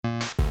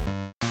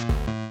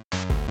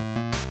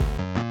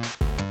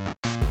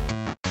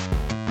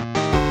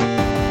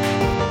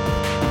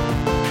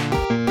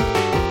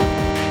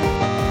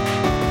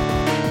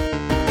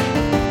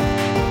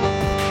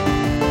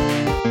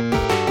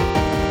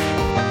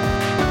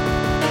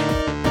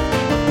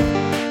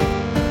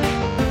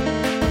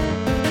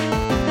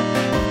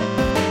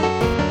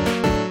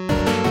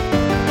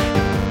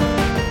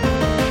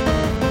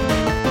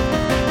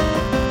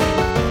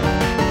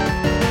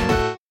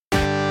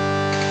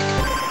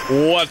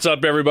What's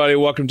up, everybody?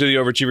 Welcome to the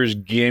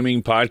Overachievers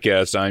Gaming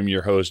Podcast. I'm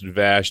your host,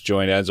 Vash,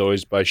 joined as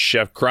always by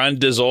Chef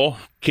Krondizzle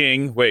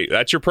King. Wait,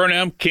 that's your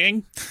pronoun,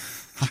 King?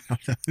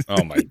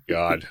 Oh my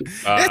God!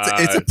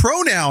 It's a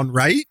pronoun,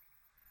 right?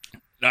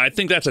 I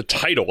think that's a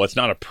title. It's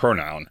not a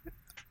pronoun.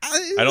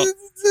 I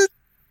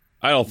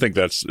don't think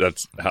that's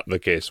the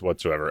case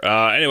whatsoever.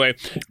 Anyway,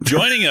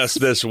 joining us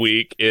this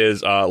week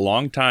is a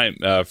longtime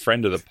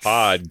friend of the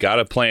pod,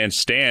 Gotta Plan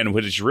Stan,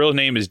 which his real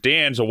name is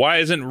Dan. So why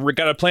isn't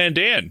Gotta Plan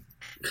Dan?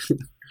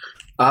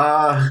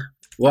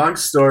 Long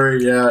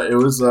story. Yeah, it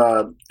was.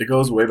 It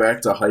goes way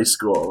back to high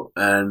school,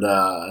 and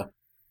God,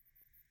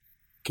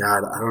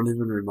 I don't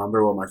even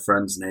remember what my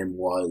friend's name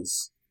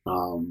was.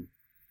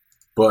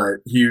 But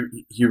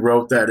he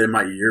wrote that in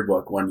my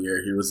yearbook one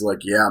year. He was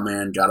like, "Yeah,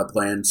 man, Gotta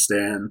Plan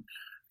Stan."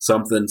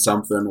 Something,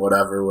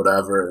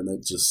 whatever, and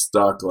it just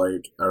stuck.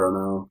 Like, I don't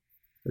know,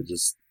 it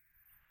just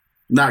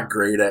not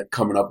great at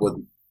coming up with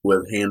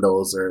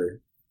handles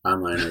or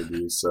online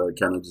IDs, so it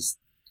kind of just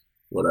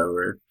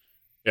whatever.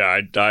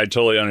 Yeah, I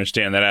totally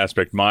understand that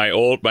aspect. My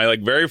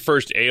very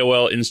first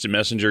AOL Instant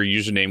Messenger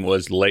username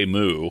was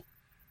Lemu,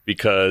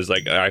 because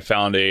like I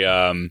found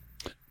a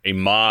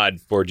mod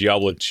for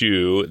Diablo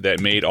 2 that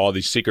made all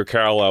the secret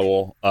carol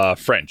level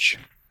French.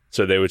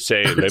 So they would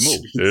say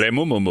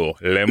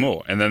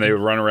lemu, and then they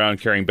would run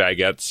around carrying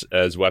baguettes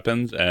as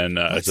weapons and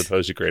as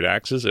opposed to great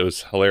axes. It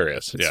was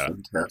hilarious. That's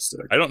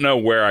fantastic. I don't know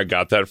where I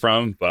got that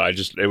from, but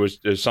it was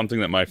something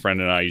that my friend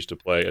and I used to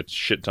play a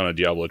shit ton of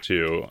Diablo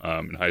 2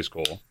 in high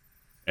school,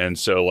 and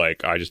so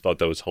like I just thought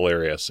that was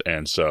hilarious,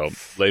 and so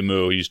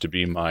lemu used to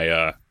be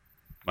my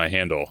my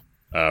handle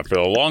for the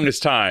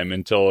longest time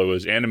until it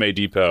was Anime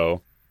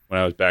Depot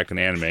when I was back in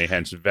anime,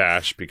 hence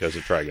Vash because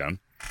of Trigun,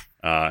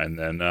 and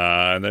then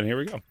here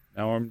we go.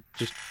 Now I'm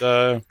just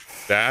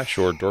Dash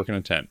or Dork in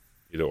a Tent,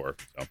 either or.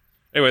 So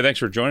anyway, thanks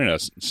for joining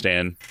us,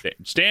 Stan.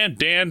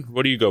 Dan,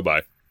 what do you go by?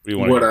 What do you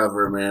want?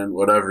 Whatever, man.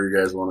 Whatever you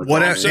guys want to call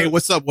me. Hey,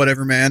 what's up,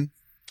 whatever, man?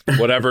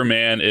 Whatever,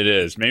 man. It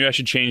is. Maybe I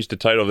should change the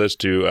title of this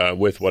to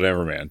With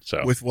Whatever, Man.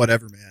 So with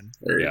whatever, man.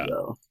 There you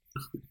go.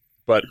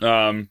 But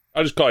I'll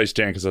just call you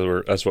Stan because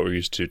that's what we're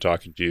used to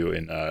talking to you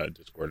in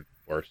Discord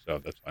before,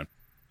 so that's fine.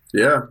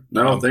 Yeah.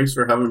 No, thanks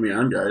for having me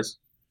on, guys.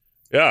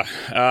 Yeah.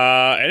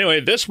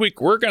 Anyway, this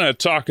week we're going to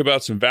talk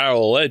about some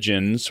Battle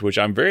Legends, which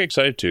I'm very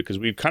excited to because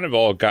we've kind of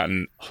all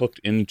gotten hooked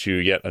into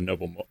yet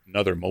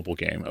another mobile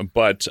game.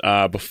 But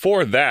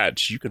before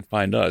that, you can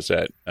find us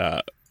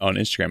on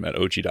Instagram at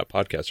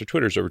og.podcast. Our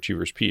Twitter's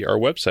OverachieversP. Our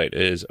website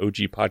is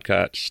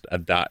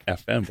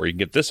ogpodcast.fm, where you can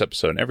get this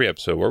episode and every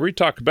episode where we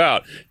talk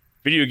about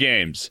video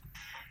games,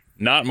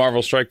 not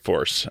Marvel Strike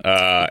Force,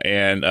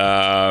 and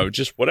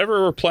just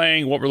whatever we're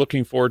playing, what we're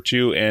looking forward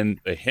to,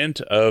 and a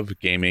hint of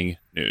gaming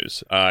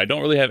news. I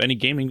don't really have any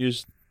gaming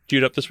news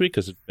queued up this week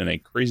because it's been a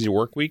crazy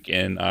work week,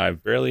 and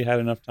I've barely had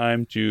enough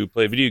time to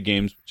play video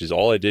games, which is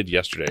all I did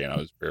yesterday, and I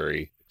was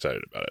very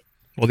excited about it.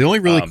 Well, the only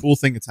really cool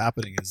thing that's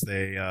happening is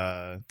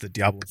the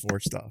Diablo 4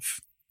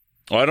 stuff.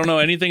 Well, I don't know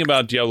anything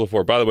about Diablo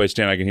 4. By the way,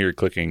 Stan, I can hear you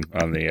clicking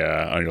on the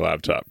on your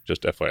laptop,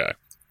 just FYI.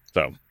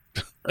 So...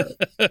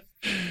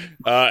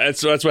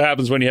 that's what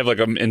happens when you have like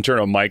an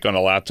internal mic on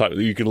a laptop.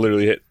 You can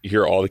literally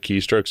hear all the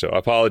keystrokes. So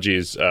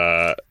apologies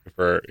for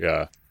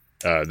that,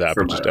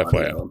 but just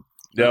FYI.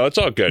 No, it's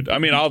all good. I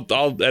mean, I'll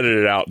edit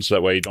it out so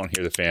that way you don't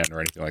hear the fan or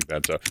anything like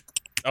that. So,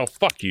 oh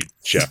fuck you,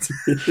 Chef.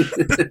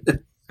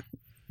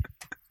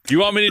 You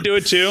want me to do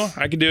it too?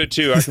 I can do it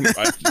too.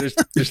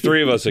 There's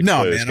three of us that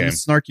can play this game. I'm a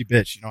snarky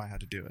bitch. You know I had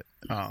to do it.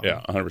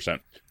 Yeah, 100%.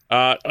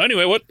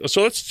 Anyway,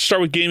 so let's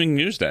start with gaming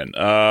news then.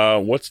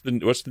 What's the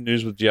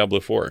news with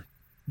Diablo 4?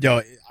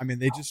 Yo, I mean,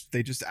 they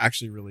just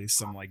actually released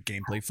some like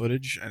gameplay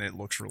footage, and it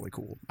looks really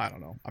cool. I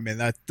don't know. I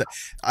mean, I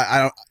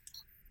don't.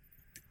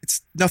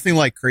 It's nothing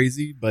like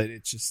crazy, but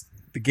it's just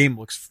the game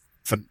looks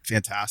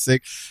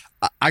fantastic.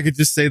 I could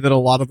just say that a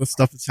lot of the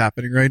stuff that's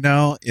happening right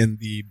now in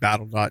the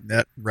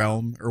Battle.net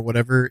realm or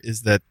whatever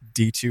is that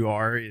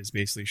D2R is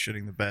basically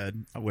shitting the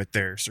bed with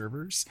their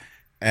servers.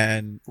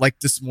 And like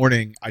this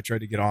morning, I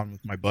tried to get on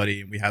with my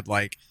buddy, and we had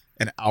like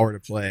an hour to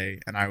play,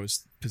 and I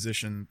was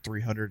positioned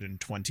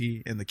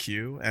 320 in the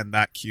queue, and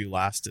that queue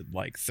lasted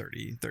like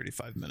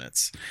 35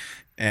 minutes.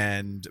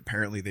 And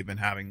apparently they've been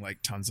having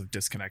like tons of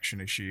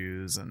disconnection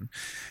issues, and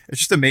it's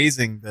just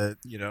amazing that,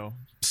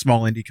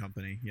 small indie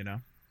company,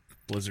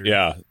 Blizzard.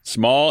 Yeah,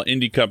 small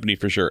indie company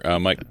for sure.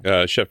 Mike,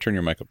 Chef, turn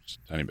your mic up just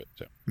a tiny bit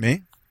too.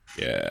 Me?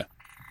 Yeah.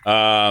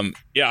 I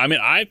mean,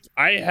 I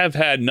have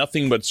had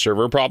nothing but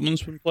server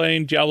problems when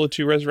playing Diablo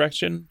 2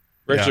 Resurrected.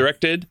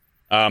 Resurrected.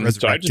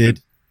 So I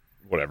just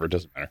whatever, it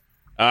doesn't matter.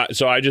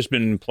 So I just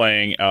been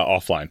playing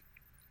offline.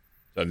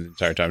 So the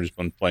entire time, I've just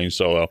been playing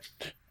solo.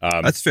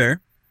 That's fair.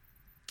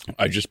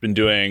 I've just been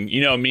doing,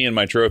 me and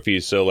my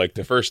trophies. So like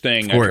the first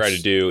thing I try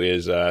to do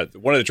is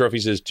one of the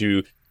trophies is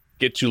to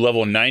get to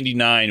level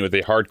 99 with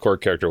a hardcore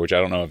character, which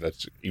I don't know if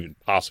that's even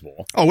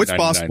possible. Oh, it's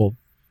possible.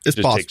 It's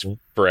just possible.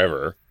 Takes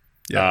forever.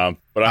 Yeah,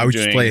 but I would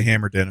just play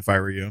Hammerden if I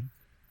were you.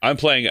 I'm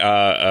playing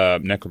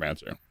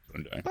Necromancer. That's what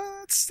I'm doing.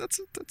 That's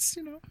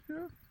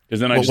yeah. Because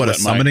then a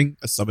summoning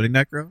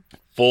necro?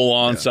 full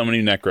on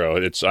summoning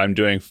Necro. I'm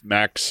doing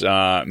max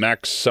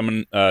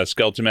summon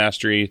skeleton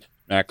mastery,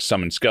 max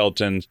summon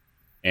skeletons,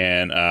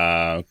 and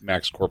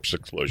max corpse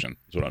explosion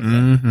is what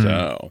I'm doing.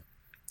 So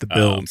the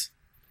build.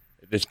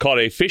 It's called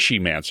a Fishy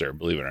Mancer,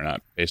 believe it or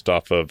not, based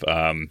off of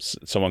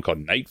someone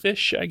called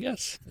Nightfish, I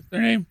guess is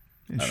their name.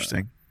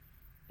 Interesting.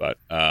 But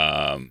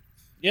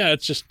yeah,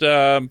 it's just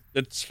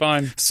it's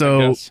fine.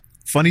 So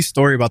funny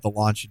story about the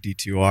launch of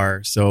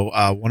D2R. So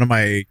one of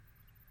my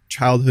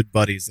childhood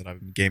buddies that I've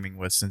been gaming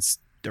with since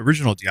the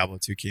original Diablo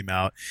 2 came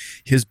out,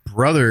 his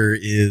brother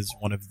is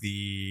one of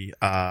the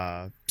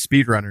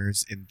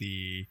speedrunners in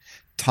the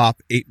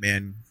top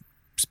 8-man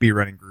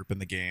speedrunning group in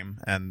the game,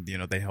 and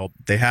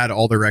they had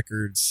all the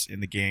records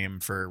in the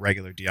game for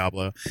regular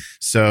Diablo.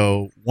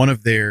 So one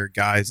of their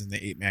guys in the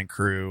 8-man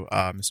crew,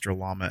 Mr.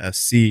 Llama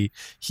SC,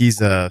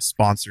 he's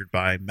sponsored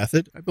by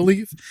Method, I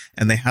believe,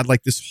 and they had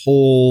like this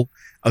whole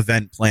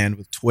event planned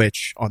with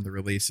Twitch on the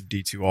release of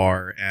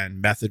D2R,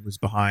 and Method was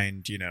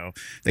behind,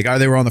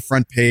 they were on the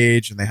front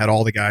page, and they had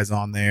all the guys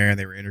on there, and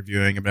they were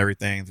interviewing them and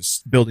everything,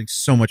 just building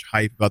so much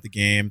hype about the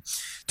game,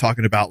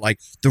 talking about like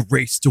the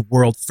race to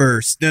world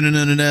first, and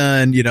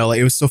like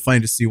it was so funny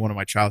to see one of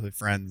my childhood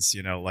friends,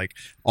 like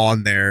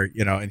on there,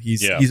 and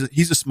he's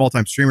a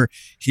small-time streamer.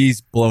 He's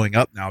blowing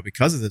up now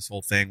because of this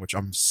whole thing, which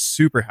I'm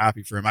super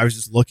happy for him. I was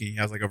just looking, he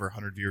has like over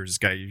 100 viewers. This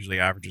guy usually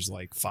averages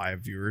like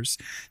 5 viewers,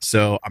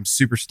 so I'm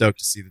super stoked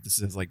to see that this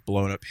has like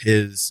blown up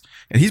and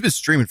he's been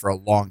streaming for a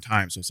long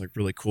time, so it's like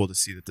really cool to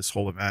see that this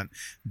whole event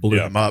blew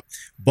him up.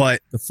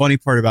 But the funny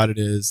part about it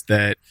is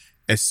that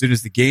as soon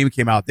as the game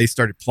came out, they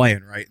started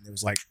playing, right? And it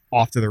was like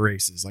off to the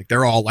races. Like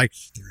they're all like,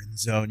 they're in the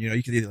zone,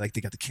 you could either like,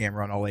 they got the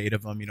camera on all 8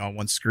 of them, on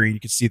one screen. You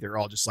could see they're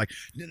all just like,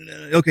 no,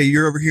 okay,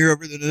 you're over here,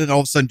 and then all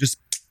of a sudden just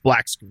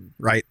black screen,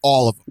 right?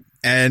 All of them.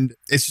 And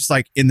it's just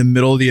like in the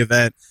middle of the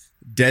event,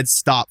 dead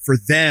stop for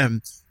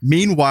them.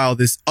 Meanwhile,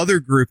 this other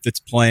group that's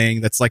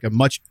playing, that's like a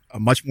much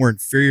more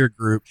inferior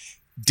group,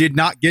 did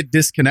not get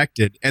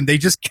disconnected, and they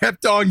just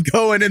kept on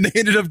going, and they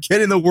ended up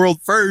getting the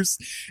world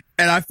first.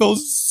 And I felt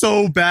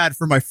so bad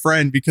for my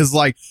friend because,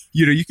 like,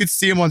 you could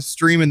see him on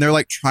stream, and they're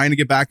like trying to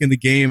get back in the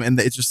game, and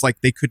it's just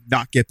like they could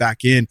not get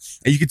back in,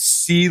 and you could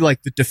see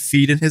like the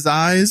defeat in his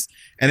eyes.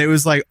 And it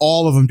was like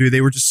all of them, dude,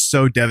 they were just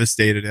so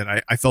devastated,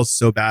 and I felt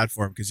so bad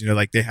for him because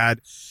like they had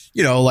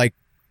like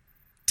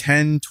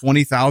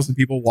 10-20,000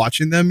 people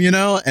watching them,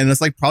 and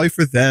it's like probably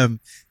for them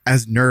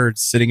as nerds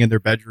sitting in their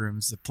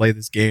bedrooms to play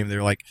this game,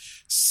 they're like,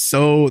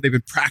 so they've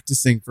been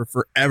practicing for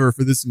forever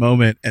for this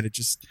moment, and it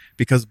just,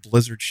 because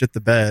Blizzard shit the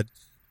bed,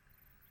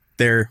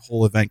 their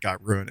whole event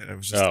got ruined. And it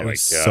was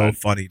just so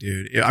funny,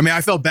 dude. I mean,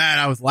 I felt bad,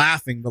 I was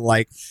laughing, but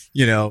like,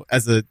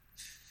 as a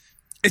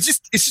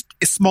it's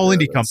a small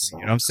indie company, you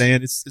know what I'm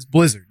saying? It's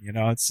Blizzard,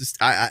 it's just,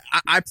 I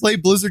play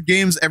Blizzard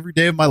games every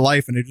day of my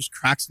life, and it just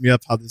cracks me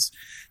up how this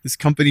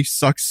company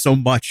sucks so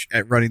much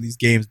at running these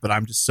games, but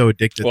I'm just so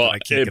addicted that I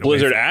can't get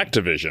Blizzard away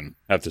from Activision,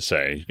 I have to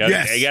say. You gotta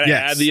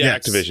add the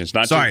Activision. It's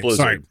not just Blizzard.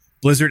 Sorry.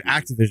 Blizzard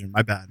Activision,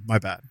 my bad.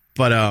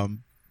 But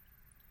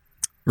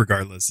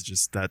regardless, it's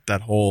just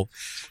that whole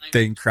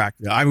thing cracked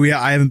me.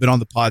 I haven't been on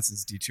the pod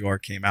since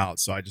D2R came out,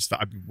 so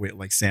I've been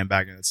like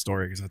sandbagging that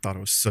story because I thought it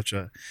was such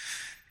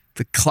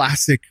the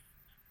classic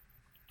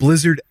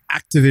Blizzard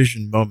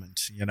Activision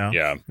moment,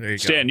 Yeah. There you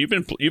Stan, go.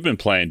 you've been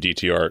playing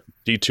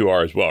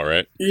D2R as well,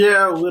 right?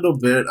 Yeah, a little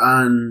bit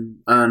on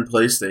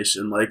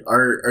PlayStation. Like,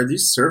 are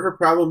these server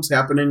problems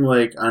happening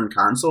like on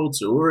console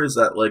too, or is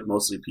that like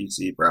mostly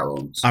PC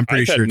problems? I'm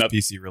pretty sure it's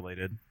PC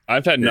related.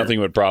 I've had nothing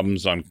but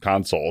problems on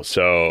console,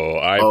 so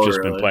I've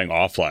just been playing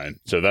offline.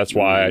 So that's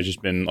why I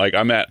just been like,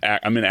 I'm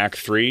in Act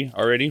 3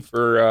 already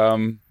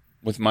for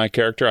with my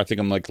character. I think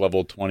I'm like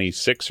level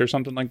 26 or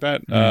something like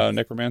that.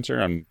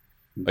 Necromancer. I'm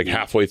like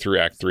halfway through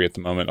Act 3 at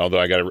the moment. Although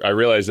I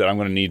realize that I'm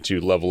going to need to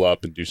level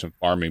up and do some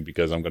farming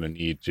because I'm going to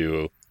need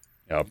to,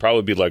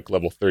 probably be like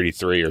level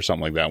 33 or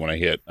something like that when I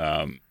hit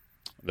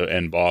the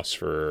end boss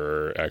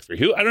for Act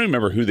 3. I don't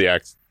remember who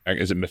the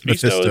is it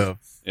Mephisto?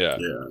 Yeah.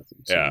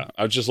 Yeah.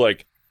 I was just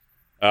like,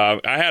 I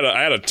had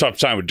a tough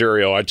time with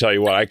Duriel. I tell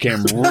you what, I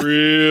came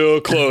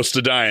real close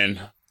to dying.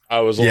 I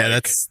was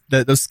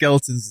those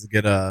skeletons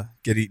get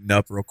eaten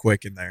up real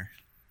quick in there.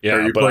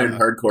 Yeah, you're playing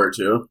hardcore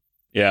too.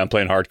 Yeah, I'm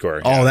playing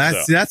hardcore. Oh,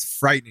 that's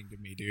frightening to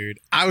me, dude.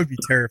 I would be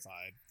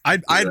terrified.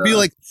 I'd be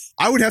like,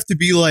 I would have to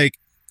be like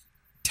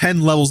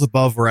 10 levels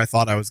above where I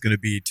thought I was going to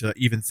be to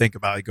even think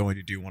about going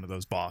to do one of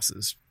those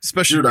bosses.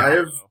 Especially, dude, I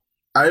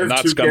have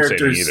not two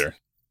characters either.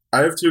 I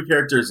have 2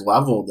 characters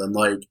leveled, and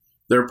like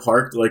they're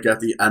parked like at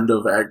the end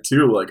of Act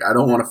 2. Like, I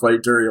don't want to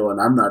fight Duriel, and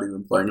I'm not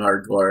even playing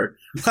hardcore.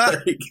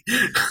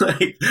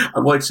 like,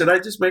 I'm like, should I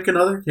just make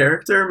another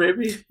character?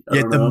 Maybe.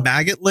 I don't know. The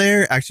maggot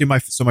lair. Actually, my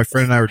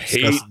friend and I were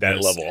discussing hate that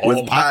this. level.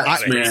 With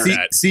pots,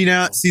 man. See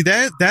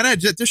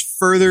that just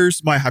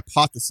furthers my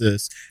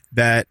hypothesis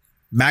that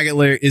maggot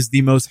lair is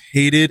the most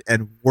hated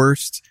and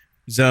worst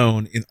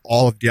zone in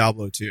all of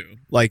Diablo 2.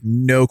 Like,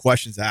 no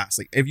questions asked.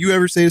 Like, if you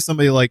ever say to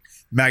somebody like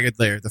maggot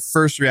lair, the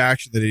first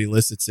reaction that it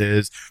elicits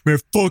is, man,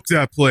 fuck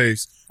that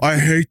place, I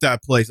hate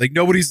that place. Like,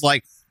 nobody's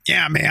like,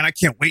 yeah, man, I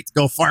can't wait to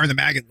go farm the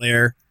maggot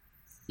lair.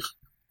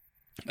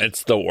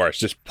 It's the worst.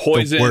 Just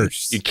poison. The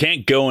worst. You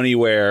can't go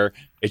anywhere.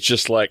 It's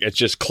just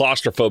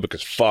claustrophobic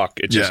as fuck.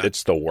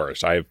 It's the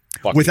worst. I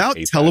fucking Without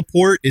hate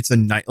teleport, it's a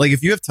night. Like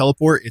if you have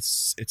teleport,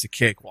 it's a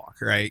cakewalk,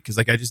 right? Because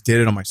like I just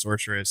did it on my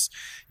sorceress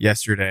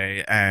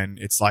yesterday, and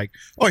it's like,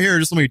 oh here,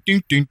 just let me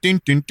ding ding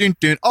ding ding ding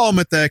ding. Oh, I'm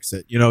at the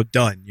exit,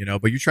 done.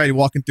 But you try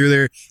walking through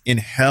there in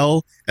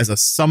hell as a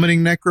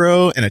summoning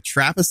necro and a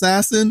trap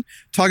assassin.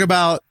 Talk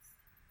about.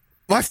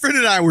 My friend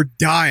and I were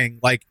dying.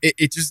 Like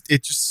it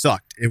just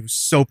sucked. It was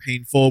so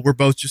painful. We're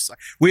both just like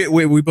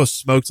we both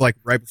smoked like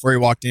right before he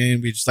walked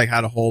in. We just like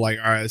had a whole like,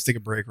 all right, let's take a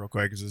break real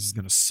quick because this is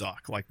gonna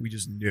suck. Like we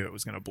just knew it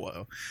was gonna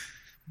blow.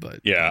 But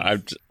yeah,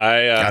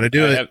 I gotta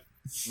do it.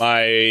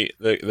 My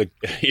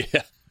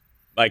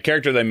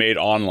character that I made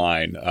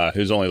online,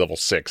 who's only level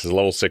 6, is a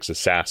level 6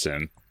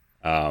 assassin.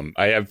 I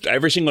have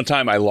every single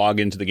time I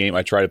log into the game,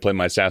 I try to play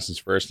my assassins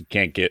first and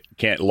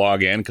can't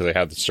log in because I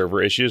have the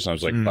server issues. And I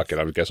was like, fuck it,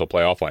 I guess I'll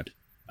play offline.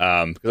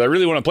 Because I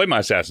really want to play my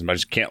assassin, but I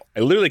just can't.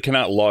 I literally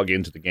cannot log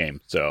into the game,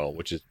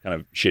 which is kind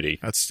of shitty.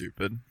 That's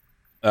stupid.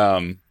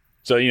 So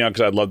because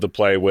I'd love to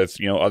play with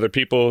other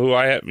people who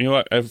I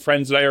have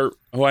friends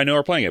who I know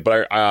are playing it.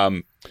 But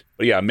I have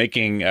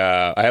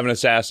an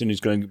assassin who's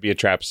going to be a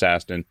trap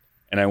assassin,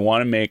 and I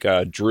want to make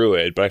a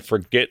druid, but I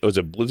forget. Was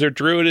it Blizzard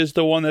Druid is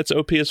the one that's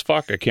OP as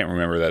fuck? I can't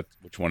remember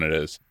which one it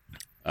is.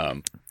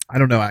 I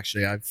don't know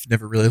actually. I've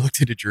never really looked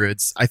into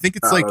druids. I think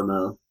it's I don't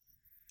know.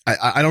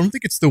 I don't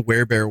think it's the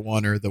werebear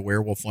one or the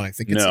werewolf one. I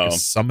think it's like a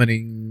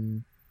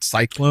summoning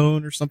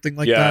cyclone or something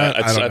like that.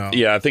 I don't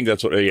know. I think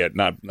that's what. Yeah,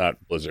 not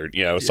Blizzard.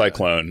 Yeah,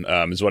 Cyclone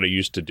is what I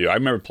used to do. I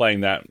remember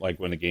playing that like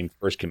when the game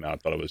first came out. I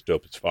thought it was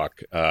dope as fuck,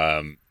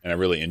 and I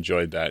really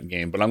enjoyed that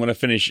game. But I'm gonna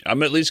finish.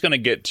 I'm at least gonna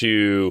get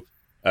to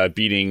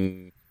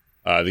beating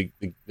the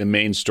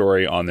main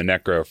story on the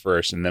Necro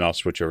first, and then I'll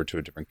switch over to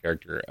a different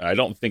character. I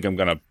don't think I'm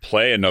gonna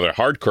play another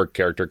hardcore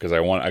character because I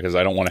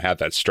don't want to have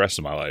that stress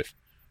in my life.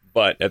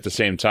 But at the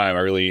same time,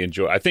 I really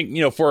enjoy. I think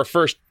for a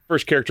first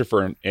character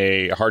for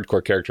a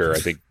hardcore character, I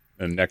think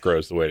a Necro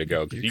is the way to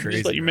go. You can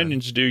just let your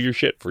minions do your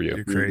shit for you.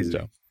 You're crazy.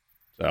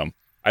 So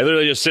I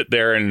literally just sit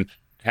there and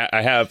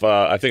I have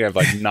I have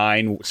like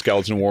 9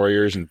 skeleton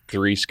warriors and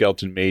 3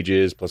 skeleton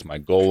mages plus my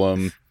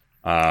golem.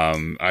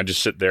 I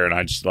just sit there and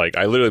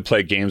I literally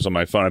play games on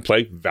my phone. I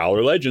play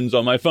Valor Legends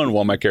on my phone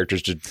while my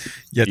characters just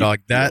dog.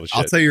 That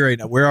I'll tell you right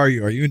now. Where are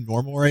you? Are you in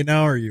normal right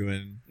now? Or are you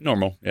in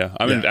normal? Yeah,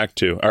 I'm in Act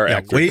 2 or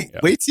Act 3.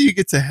 Wait till you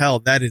get to hell.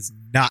 That is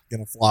not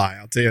gonna fly.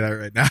 I'll tell you that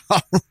right now.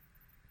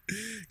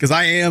 Because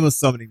I am a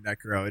summoning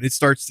necro, and it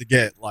starts to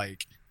get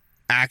like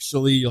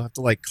actually you'll have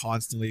to like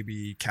constantly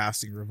be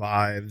casting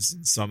revives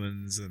and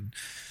summons, and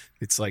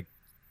it's like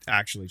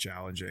actually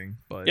challenging.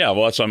 But yeah,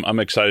 well, I'm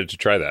excited to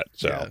try that.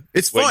 So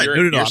it's fun.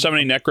 You're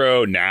summoning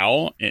necro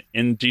now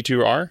in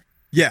D2R.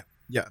 Yeah,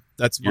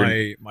 that's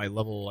my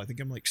level. I think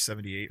I'm like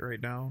 78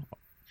 right now.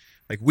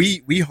 Like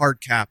we hard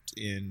capped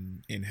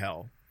in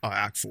hell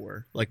Act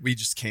 4. Like we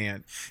just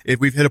can't. If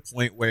we've hit a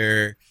point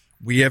where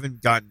we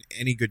haven't gotten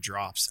any good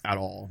drops at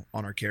all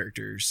on our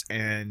characters,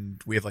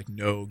 and we have like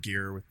no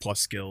gear with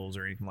plus skills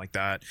or anything like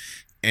that,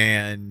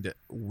 and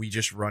we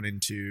just run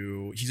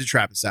into. He's a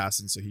trap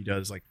assassin, so he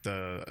does like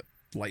the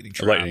lightning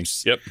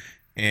traps. Yep.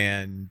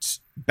 And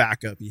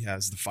backup, he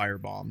has the fire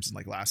bombs. And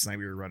like last night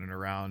we were running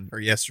around, or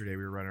yesterday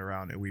we were running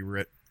around, and we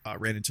ran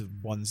into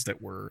ones that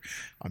were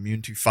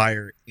immune to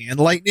fire and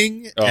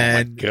lightning. Oh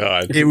and my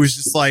god! It was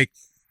just like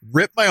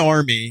rip my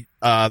army.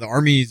 The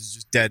army is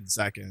just dead in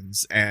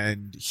seconds,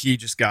 and he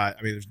just got.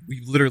 I mean,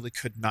 we literally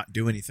could not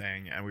do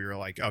anything, and we were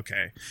like,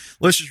 okay,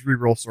 let's just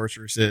reroll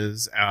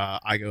sorceresses.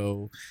 I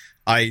go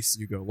ice,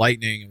 you go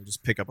lightning, and we'll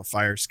just pick up a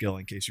fire skill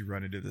in case you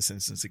run into this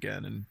instance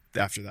again. And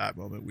after that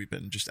moment, we've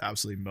been just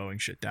absolutely mowing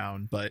shit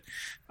down. But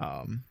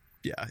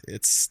yeah,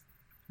 it's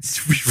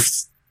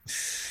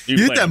you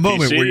hit that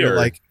moment where you're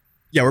like,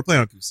 yeah, we're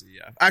playing on PC.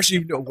 Yeah,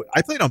 actually, no,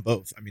 I played on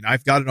both. I mean,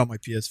 I've got it on my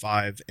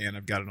PS5 and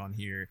I've got it on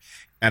here.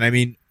 And I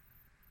mean,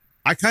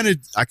 I kind of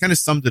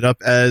summed it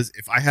up as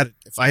if I had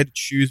to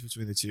choose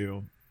between the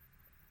two.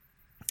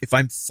 If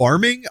I'm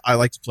farming, I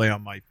like to play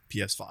on my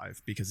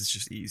PS5 because it's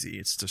just easy.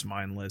 It's just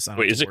mindless.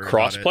 Wait, is it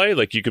cross-play?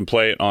 Like you can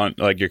play it on,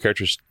 like your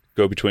characters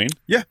go between?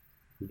 Yeah.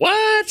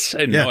 What?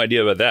 I had no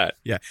idea about that.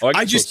 Yeah. Oh,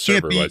 I just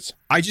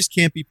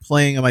can't be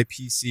playing on my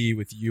PC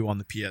with you on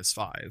the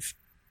PS5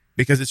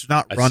 because it's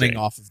not running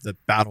off of the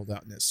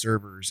Battle.net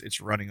servers.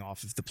 It's running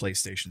off of the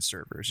PlayStation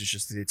servers. It's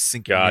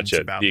syncing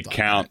into Battle.net. The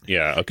account.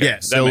 Yeah. Okay. Yeah.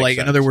 So like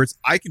sense. In other words,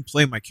 I can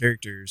play my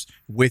characters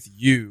with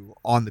you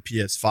on the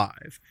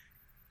PS5.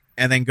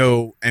 And then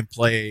go and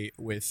play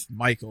with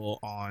Michael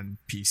on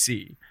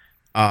PC.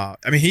 I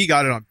mean, we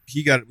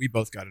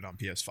both got it on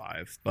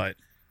PS5, but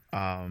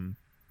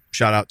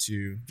shout out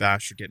to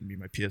Vash for getting me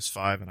my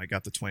PS5, and I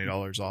got the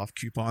 $20 off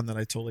coupon that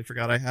I totally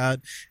forgot I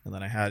had, and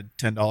then I had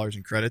 $10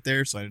 in credit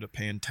there, so I ended up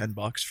paying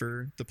 $10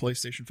 for the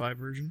PlayStation 5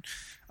 version.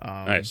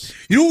 Nice.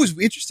 You know what was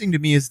interesting to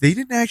me is they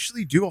didn't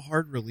actually do a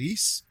hard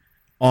release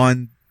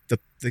on the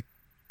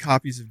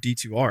copies of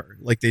D2R.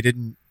 Like they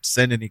didn't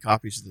send any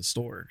copies to the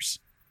stores.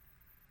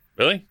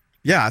 Really?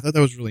 Yeah, I thought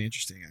that was really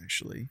interesting.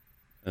 Actually,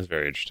 That's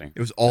very interesting. it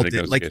was all I think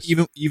that was the like case.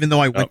 even though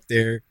I went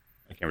there.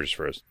 My camera just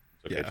froze.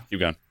 It's okay. Yeah. Keep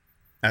going.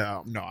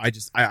 No,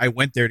 I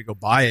went there to go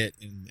buy it,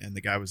 and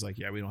the guy was like,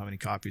 "Yeah, we don't have any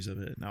copies of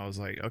it." And I was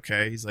like,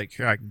 "Okay." He's like,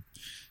 "Here, I can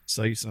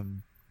sell you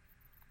some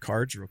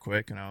cards real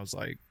quick." And I was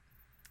like,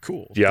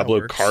 "Cool." that Diablo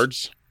works.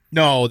 cards?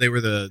 No, they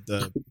were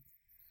the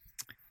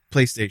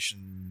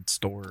PlayStation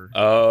store.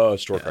 Oh,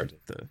 store Yeah, cards.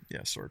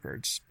 store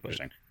cards. But,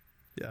 Interesting.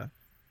 yeah,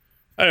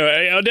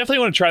 Anyway, I definitely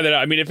want to try that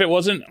out. I mean, if it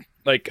wasn't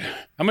like,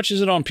 how much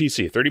is it on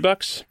PC?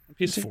 $30 on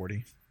PC?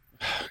 40.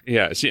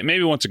 Yeah. See,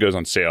 maybe once it goes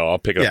on sale, I'll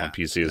pick it up Yeah. on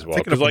PC as Yeah, well.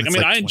 pick it up Because, when like, I it's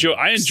mean, like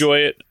I $20. enjoy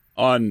it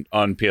on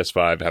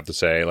PS5. I have to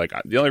say, like,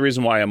 the only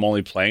reason why I'm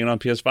only playing it on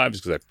PS5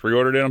 is because I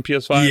pre-ordered it on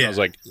PS5. Yeah, I was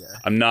like, yeah.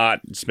 I'm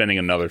not spending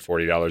another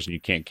 $40, and you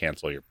can't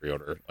cancel your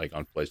pre-order like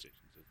on PlayStation.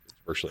 It's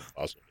virtually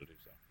impossible to do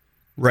so.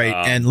 Right,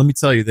 and let me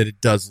tell you that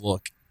it does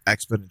look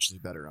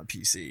exponentially better on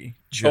PC.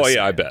 Oh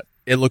yeah, I bet.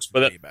 It looks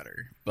But way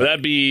better. But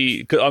that'd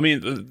be, I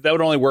mean, that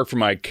would only work for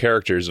my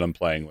characters that I'm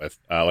playing with,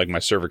 like my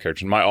server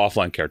characters. My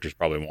offline characters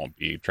probably won't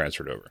be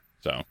transferred over.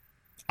 So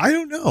I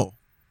don't know.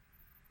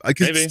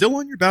 Because Maybe. it's still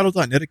on your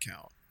Battle.net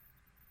account.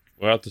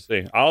 we'll have to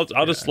see. I'll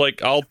just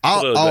like I'll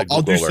I'll do Google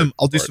alert some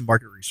for it.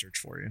 market research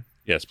for you.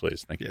 Yes,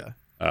 please. Thank you.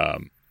 Yeah.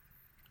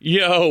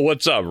 Yo,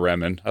 what's up,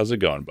 Remen? How's it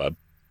going, bud?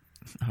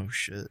 Oh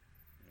shit.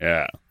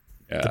 Yeah.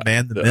 The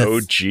man, the the myth.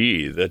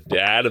 OG, the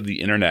dad of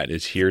the internet,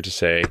 is here to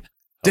say,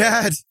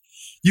 Dad,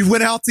 you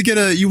went out to get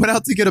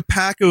a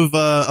pack of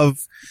of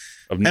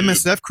noob.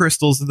 MSF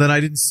crystals, and then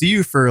I didn't see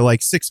you for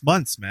like 6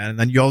 months, man. And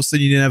then you all of a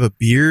sudden you didn't have a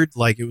beard.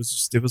 Like it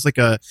was like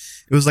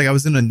I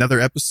was in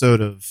another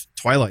episode of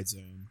Twilight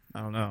Zone.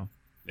 I don't know.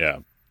 Yeah,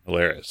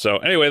 hilarious. So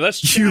anyway,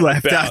 let's You chat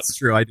left. about- That's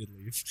true. I did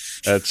leave.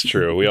 That's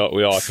true. We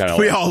all kind of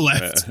We all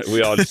left.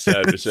 we all just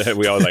said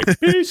we all like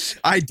peace.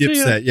 I See ya.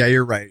 dipset. Yeah,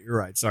 you're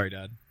right. Sorry,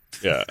 Dad.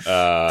 Yeah.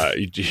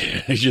 You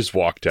just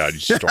walked out. You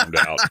stormed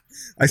out.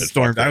 I It's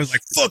stormed. fucked up. I was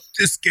like, "Fuck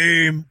this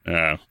game."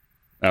 Yeah.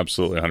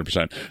 Absolutely,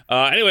 100%.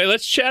 Anyway,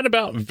 let's chat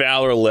about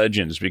Valor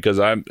Legends because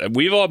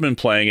we've all been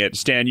playing it.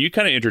 Stan, you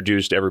kind of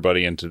introduced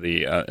everybody into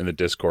the in the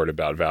Discord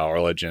about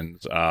Valor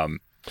Legends.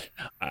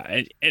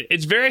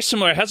 It's very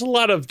similar. It has a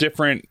lot of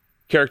different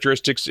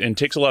characteristics and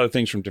takes a lot of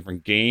things from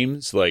different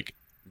games. Like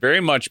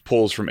very much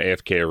pulls from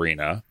AFK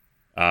Arena,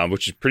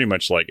 which is pretty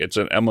much like it's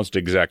an almost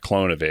exact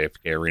clone of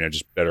AFK Arena,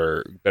 just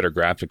better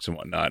graphics and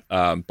whatnot.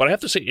 But I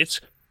have to say, it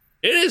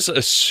is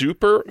a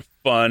super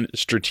fun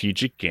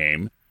strategic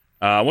game.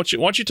 Why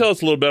don't you tell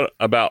us a little bit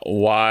about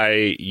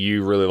why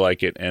you really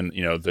like it and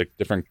the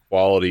different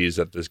qualities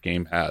that this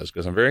game has?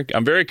 Because I'm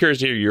very curious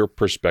to hear your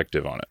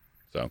perspective on it.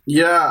 So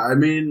Yeah, I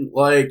mean,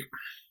 like,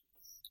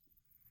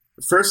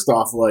 first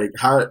off, like,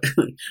 how,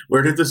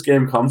 where did this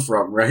game come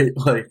from, right?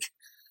 Like,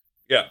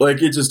 yeah,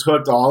 like it just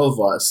hooked all of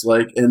us.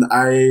 Like, and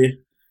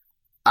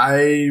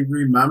I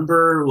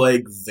remember,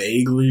 like,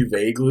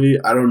 vaguely,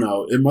 I don't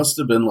know, it must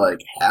have been like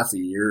half a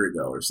year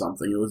ago or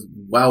something. It was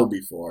well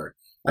before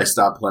I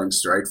stopped playing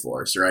Strike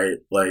Force, right?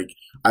 Like,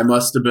 I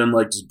must have been,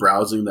 like, just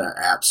browsing the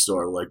app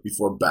store, like,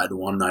 before bed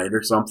one night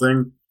or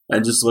something,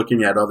 and just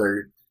looking at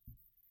other,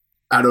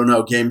 I don't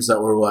know, games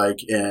that were, like,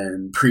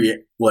 in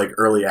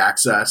early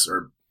access,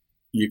 or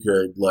you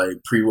could, like,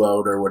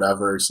 preload or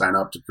whatever, sign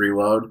up to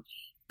preload,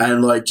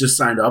 and, like, just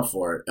signed up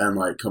for it, and,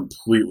 like,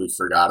 completely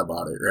forgot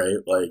about it, right?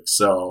 Like,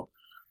 so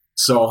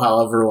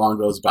however long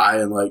goes by,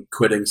 and, like,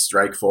 quitting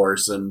Strike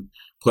Force and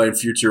playing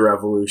Future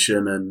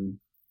Revolution and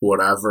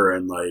whatever,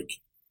 and, like,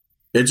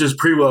 it just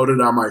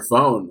preloaded on my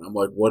phone. I'm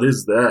like, what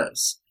is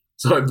this?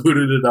 So I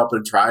booted it up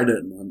and tried it,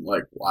 and I'm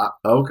like, wow,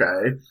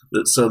 okay.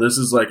 So this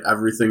is like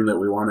everything that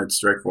we wanted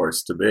Strike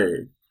Force to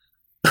be.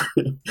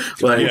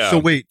 Like, Yeah. So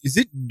wait, is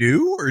it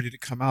new or did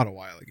it come out a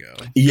while ago?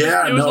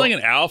 yeah, it was no, like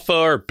an alpha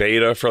or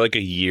beta for like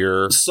a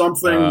year.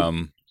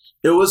 something.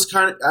 It was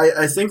kind of,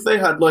 I think they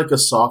had like a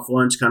soft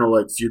launch, kind of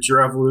like Future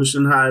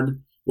Revolution had,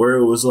 where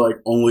it was like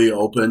only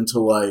open to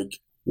like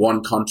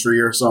one country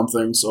or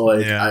something. So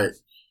like Yeah.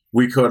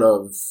 we could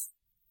have,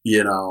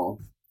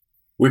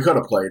 we could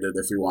have played it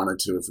if we wanted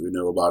to, if we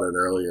knew about it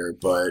earlier,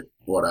 but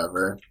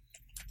whatever.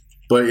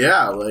 But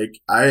yeah, like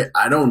I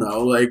don't know,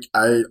 like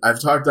I've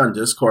talked on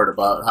Discord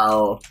about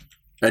how,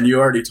 and you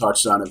already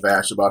touched on it,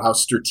 Vash, about how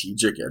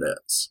strategic it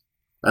is.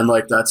 And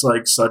like that's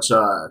like such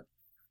a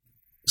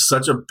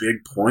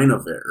big point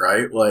of it,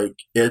 right? Like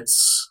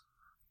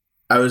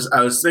I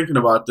was thinking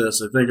about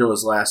this, I think it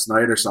was last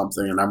night or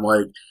something, and I'm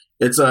like,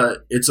 it's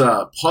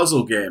a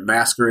puzzle game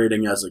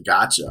masquerading as a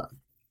gacha.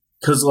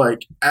 Cause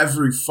like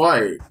every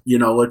fight,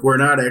 like we're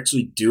not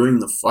actually doing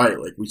the fight.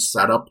 Like we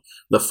set up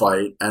the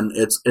fight and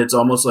it's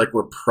almost like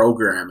we're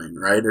programming,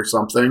 right? Or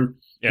something.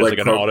 Yeah, it's like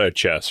an auto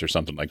chess or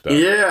something like that.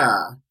 Yeah.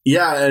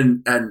 Yeah.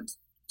 And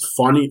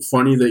funny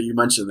that you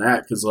mentioned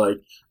that. Cause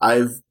like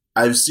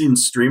I've seen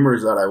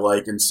streamers that I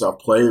like and stuff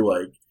play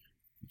like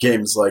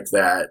games like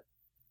that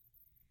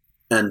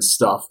and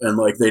stuff. And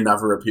like they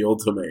never appealed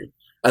to me.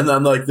 And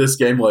then like this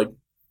game, like,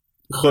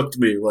 hooked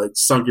me, like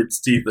sunk its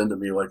teeth into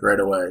me like right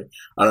away.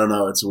 I don't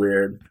know, it's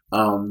weird.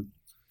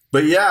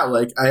 But yeah,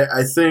 like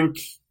I think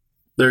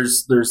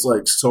there's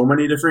like so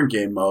many different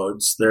game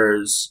modes.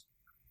 There's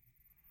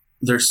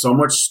so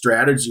much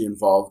strategy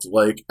involved.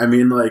 Like, I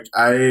mean, like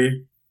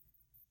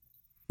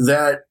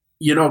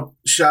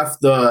Chef,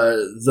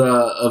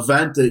 the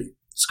event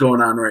that's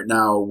going on right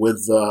now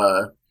with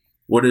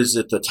what is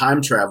it, the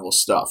time travel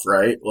stuff,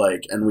 right?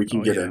 Like, and we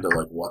can get into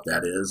like what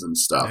that is and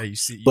stuff. Yeah, you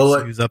see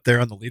like, who's up there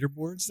on the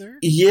leaderboards there?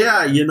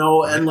 Yeah,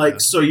 and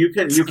like, so you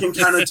can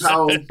kind of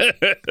tell.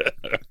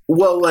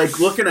 Well, like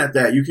looking at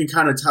that, you can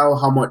kind of tell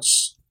how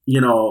much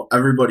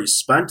everybody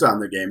spent on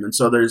the game, and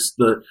so there's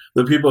the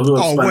people who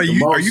have spent the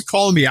most. Are you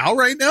calling me out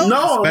right now?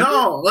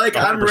 No, like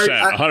 100%,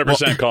 I'm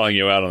 100% calling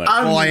you out on that.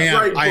 I'm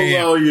right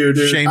below you,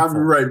 dude. Shameful. I'm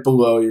right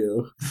below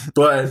you,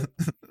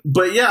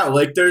 but yeah,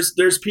 like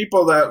there's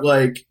people that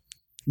like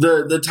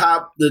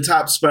the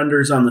top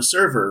spenders on the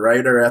server,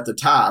 right, are at the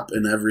top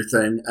and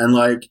everything, and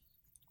like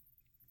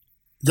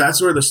that's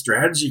where the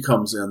strategy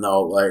comes in,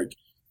 though, like.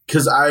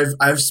 Because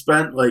I've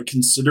spent like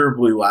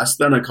considerably less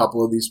than a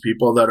couple of these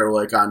people that are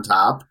like on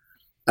top,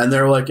 and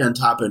they're like on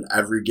top in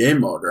every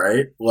game mode,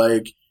 right?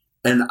 Like,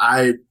 and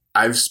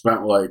I've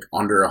spent like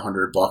under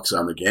 $100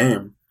 on the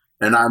game,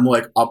 and I'm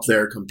like up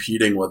there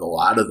competing with a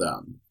lot of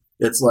them.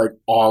 It's like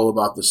all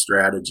about the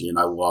strategy, and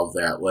I love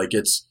that. Like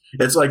it's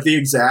like the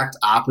exact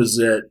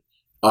opposite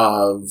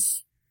of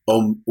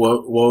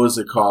what was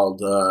it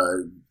called?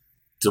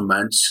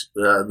 Dimension,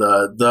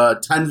 the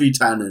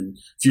 10v10 in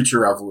Future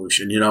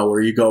Revolution,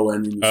 where you go in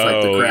and you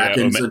fight the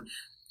Krakens and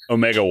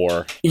Omega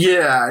War.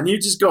 Yeah, and you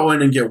just go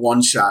in and get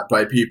one shot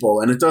by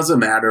people, and it doesn't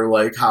matter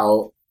like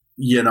how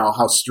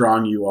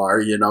strong you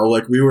are.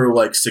 Like we were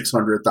like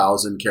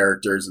 600,000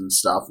 characters and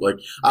stuff. Like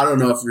I don't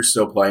know if you're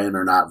still playing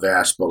or not,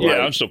 Vash, but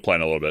yeah, I'm still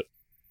playing a little bit.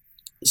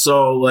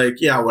 So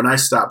like yeah, when I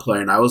stopped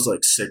playing, I was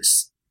like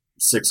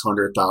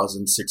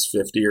 600,000,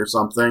 650 or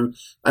something,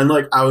 and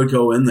like I would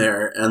go in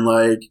there and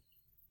like.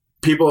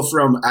 People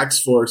from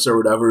X-Force or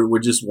whatever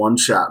would just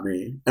one-shot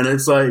me. And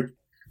it's like,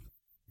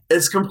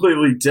 it's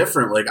completely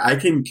different. Like, I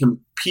can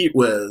compete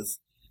with,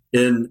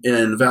 in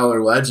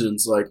Valor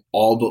Legends, like,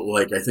 all but,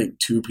 like, I think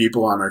 2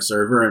 people on our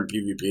server in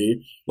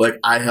PvP. Like,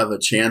 I have a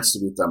chance to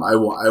beat them. I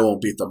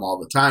won't beat them all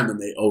the time, and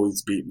they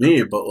always beat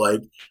me. But,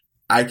 like,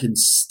 I can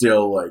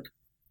still, like,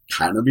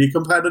 kind of be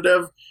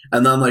competitive.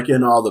 And then, like,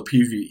 in all the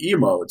PvE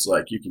modes,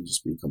 like, you can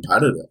just be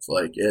competitive.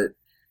 Like,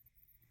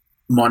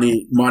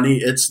 money,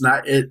 it's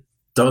not, it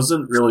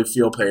doesn't really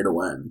feel pay to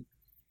win.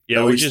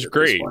 Yeah, which is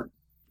great.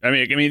 I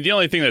mean, the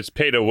only thing that's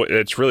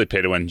really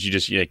pay to win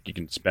is you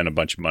can spend a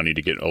bunch of money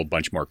to get a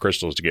bunch more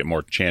crystals to get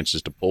more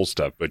chances to pull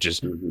stuff. But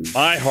just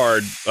my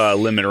hard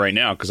limit right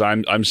now, because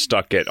I'm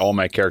stuck at all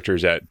my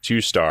characters at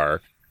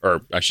 2-star,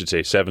 or I should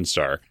say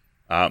 7-star.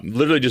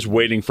 Literally just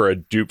waiting for a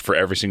dupe for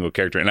every single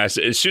character. And as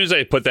soon as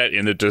I put that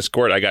in the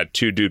Discord, I got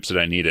 2 dupes that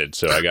I needed.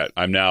 So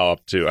I'm now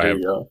up to I have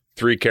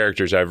 3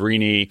 characters. I have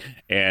Rini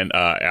and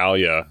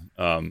Alia.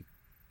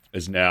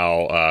 Is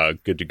now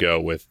good to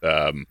go with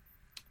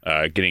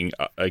getting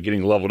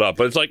leveled up.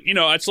 But it's like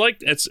it's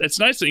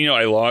nice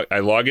that I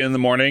log in the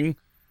morning,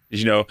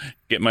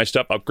 get my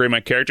stuff, upgrade my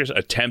characters,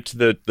 attempt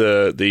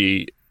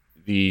the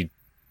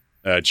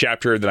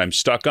chapter that I'm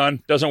stuck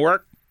on. Doesn't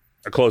work,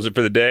 I close it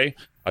for the day.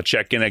 I'll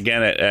check in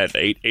again at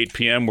 8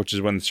 p.m., which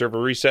is when the server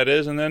reset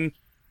is, and then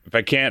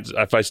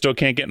if I still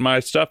can't get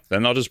my stuff,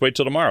 then I'll just wait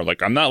till tomorrow.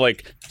 Like I'm not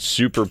like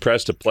super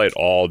pressed to play it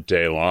all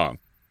day long.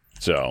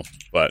 So,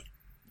 but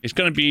it's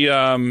going to be,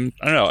 I don't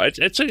know.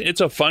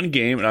 It's a fun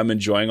game, and I'm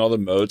enjoying all the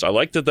modes. I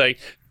like that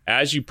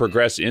as you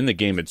progress in the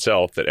game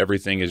itself, that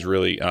everything is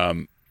really,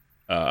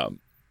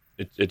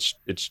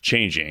 it's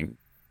changing,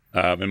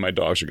 and my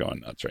dogs are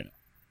going nuts right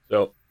now.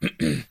 So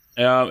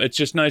it's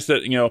just nice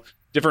that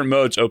different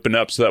modes open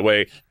up, so that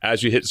way,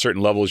 as you hit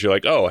certain levels, you're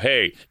like, oh,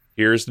 hey,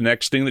 here's the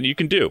next thing that you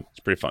can do. It's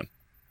pretty fun.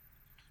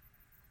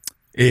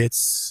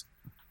 It's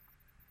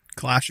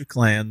Clash of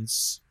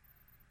Clans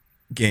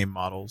game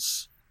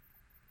models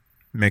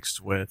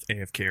mixed with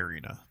AFK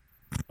Arena.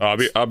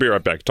 I'll be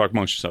right back. Talk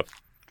amongst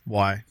yourself.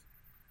 Why?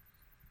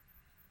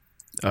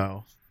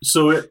 Oh.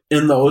 So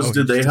in those,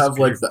 did they have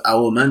like the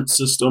element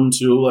system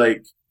too,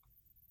 like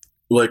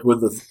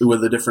with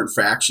the different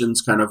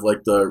factions, kind of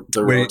like the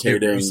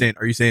rotating?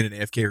 Are you saying an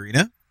AFK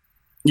Arena?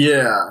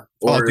 Yeah.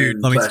 Oh,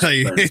 dude, let me tell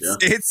you,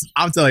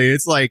 I'm telling you,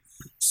 it's like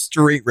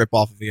straight rip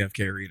off of the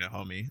AFK Arena,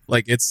 homie.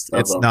 Like it's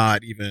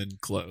not even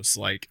close.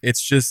 Like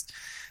it's just.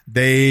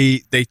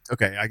 They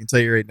okay, I can tell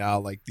you right now,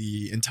 like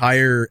the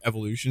entire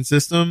evolution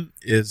system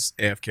is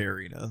AFK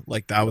Arena.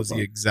 Like that was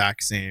the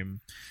exact same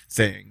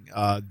thing.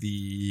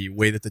 The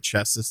way that the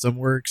chess system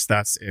works,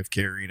 that's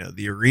AFK Arena.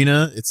 The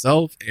arena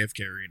itself,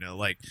 AFK Arena.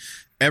 Like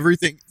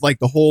everything, like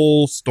the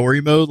whole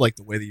story mode, like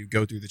the way that you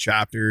go through the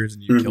chapters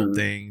and you kill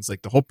things,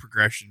 like the whole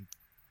progression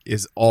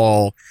is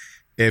all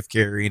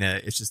AFK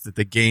Arena. It's just that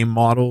the game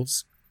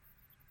models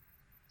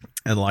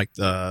and like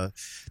the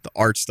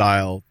art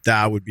style,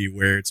 that would be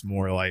where it's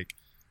more like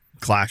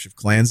Clash of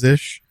Clans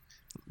ish.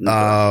 They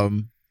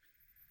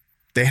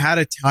had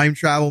a time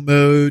travel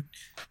mode.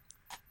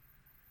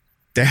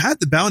 They had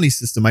the bounty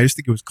system. I just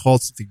think it was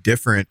called something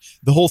different.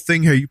 The whole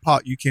thing here, you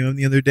came in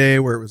the other day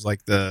where it was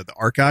like the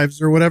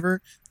archives or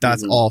whatever.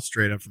 That's all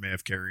straight up from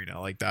AFK Arena.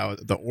 Like that, was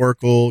the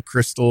Oracle,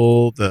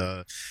 Crystal,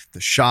 the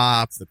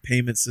shop, the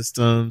payment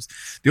systems.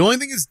 The only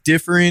thing that's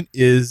different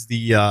is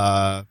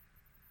the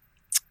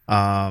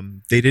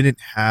they didn't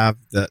have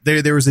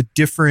there was a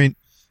different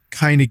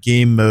kind of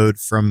game mode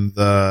from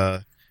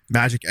the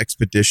Magic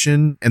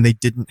Expedition, and they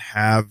didn't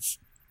have.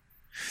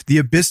 The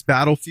Abyss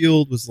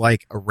Battlefield was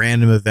like a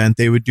random event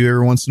they would do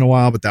every once in a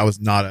while, but that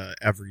was not a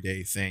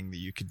everyday thing that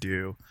you could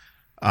do.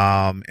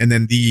 And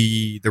then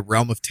the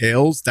Realm of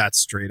Tales, that's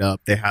straight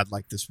up. They had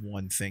like this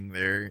one thing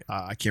there.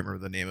 I can't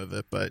remember the name of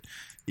it, but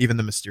even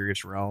the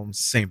Mysterious Realms,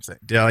 same thing.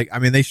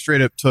 They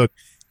straight up took.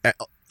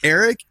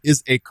 Eric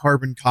is a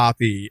carbon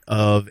copy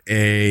of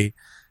a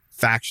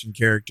faction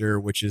character,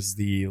 which is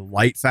the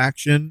Light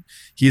faction.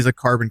 He's a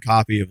carbon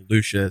copy of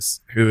Lucius,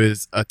 who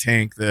is a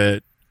tank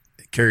that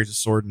carries a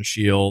sword and a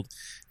shield,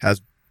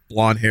 has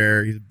blonde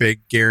hair. He's a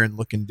big Garen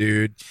looking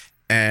dude,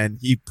 and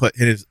he put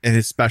his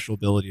special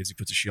ability is he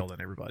puts a shield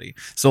on everybody.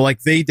 So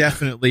like they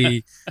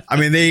definitely,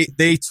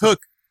 they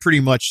took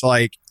pretty much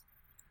like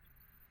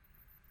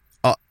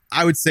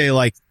I would say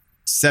like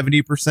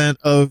 70%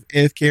 of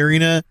AFK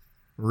Arena,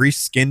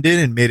 reskinned it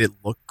and made it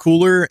look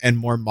cooler and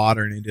more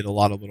modern, and did a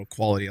lot of little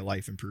quality of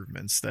life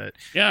improvements that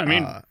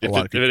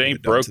if it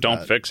ain't broke,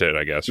 don't fix it,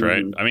 I guess,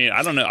 right?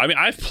 I don't know.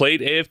 I've played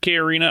AFK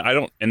Arena.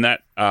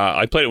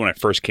 I played it when it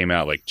first came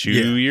out like 2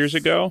 years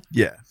ago.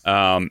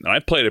 And I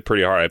played it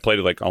pretty hard. I played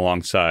it like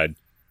alongside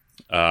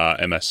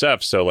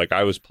MSF, so like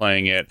I was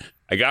playing it.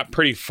 I got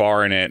pretty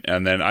far in it,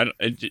 and then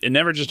it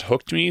never just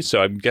hooked me,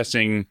 so I'm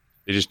guessing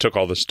they just took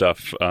all the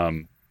stuff.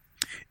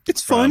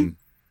 It's fun.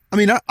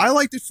 I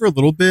liked it for a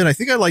little bit. I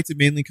think I liked it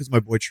mainly because my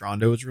boy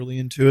Trondo was really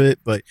into it.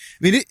 But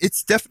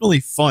it's definitely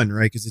fun,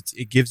 right? Because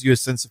it gives you a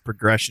sense of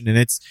progression, and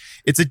it's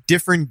a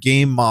different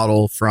game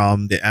model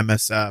from the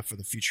MSF or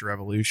the Future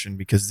Revolution.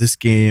 Because this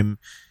game,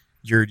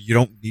 you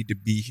don't need to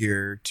be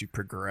here to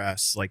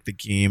progress. Like the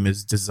game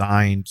is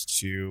designed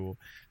to.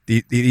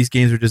 These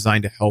games are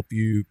designed to help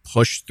you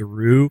push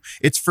through.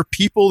 It's for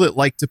people that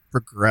like to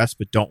progress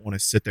but don't want to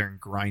sit there and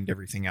grind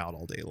everything out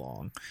all day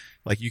long.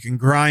 Like you can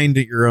grind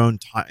at your own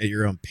time, at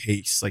your own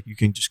pace. Like you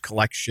can just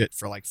collect shit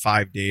for like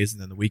 5 days,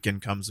 and then the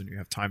weekend comes and you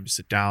have time to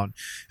sit down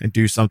and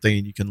do something,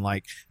 and you can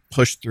like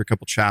push through a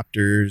couple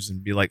chapters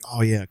and be like,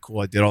 oh yeah, cool,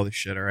 I did all this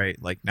shit. All right,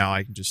 like now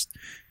I can just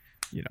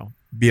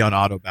be on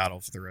auto battle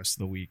for the rest of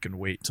the week and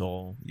wait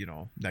till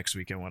next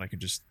weekend when I can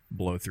just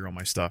blow through all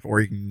my stuff. Or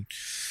you can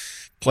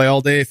play all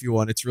day if you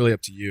want. It's really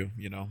up to you,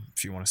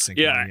 if you want to sink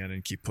money in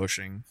and keep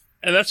pushing.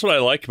 And that's what I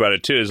like about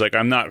it too, is like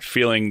I'm not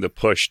feeling the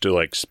push to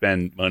like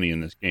spend money in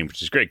this game,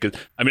 which is great. Because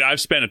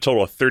I've spent a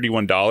total of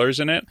 $31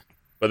 in it,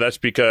 but that's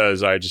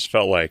because I just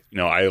felt like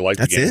I like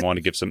the game. I want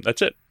to give some.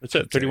 That's it.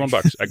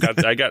 $31. I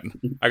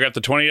got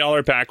the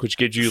 $20 pack, which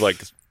gives you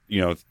like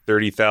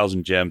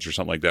 30,000 gems or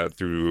something like that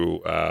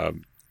through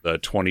the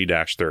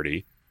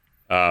 20-30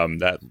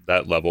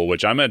 that level,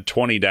 which I'm at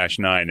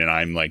 20-9, and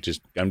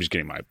I'm just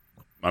getting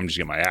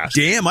my ass.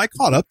 Damn, I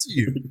caught up to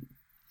you.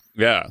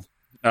 Yeah.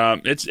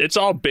 It's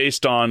all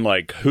based on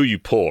like who you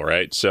pull,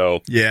 right?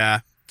 So yeah,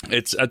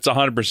 it's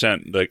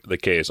 100% the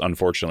case,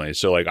 unfortunately.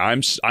 So like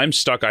I'm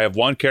stuck. I have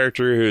one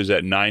character who's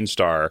at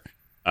 9-star,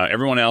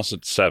 everyone else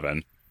at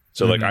 7.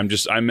 So like I'm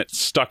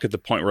stuck at the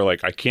point where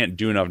like I can't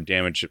do enough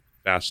damage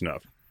fast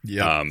enough.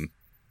 Yeah.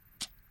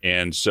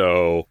 And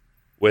so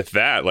with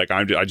that, like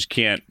I just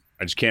can't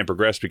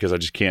progress because I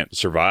just can't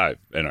survive,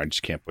 and I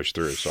just can't push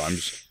through. So I'm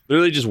just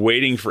literally just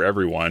waiting for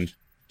everyone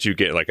to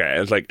get like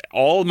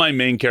all of my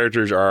main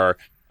characters are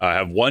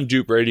have one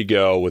dupe ready to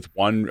go with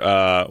one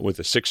with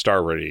a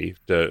 6-star ready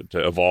to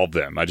evolve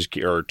them.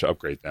 Or to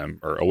upgrade them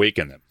or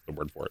awaken them, is the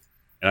word for it.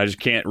 And I just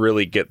can't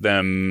really get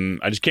them.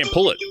 I just can't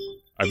pull it.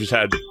 I've just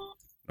had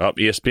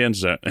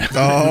ESPN's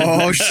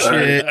oh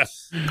shit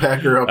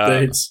Packer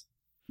updates.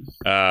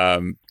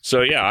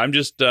 So yeah, I'm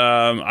just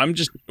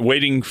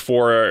waiting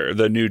for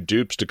the new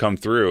dupes to come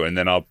through, and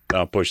then I'll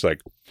push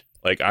like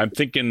I'm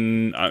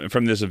thinking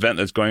from this event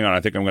that's going on.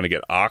 I think I'm going to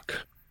get Ak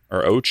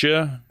or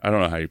Ocha. I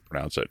don't know how you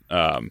pronounce it.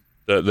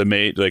 The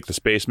mage, like the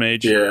space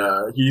mage.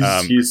 Yeah,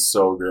 he's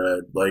so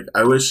good. Like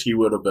I wish he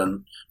would have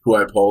been who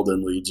I pulled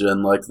in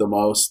Legion like the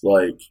most.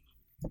 Like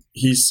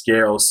he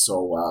scales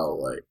so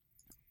well. Like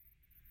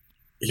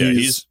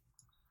he's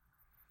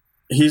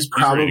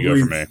probably ready to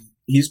go for me.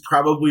 He's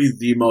probably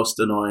the most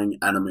annoying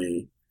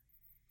enemy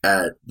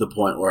at the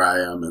point where I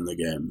am in the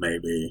game.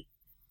 Maybe.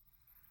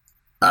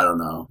 I don't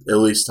know. At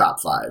least top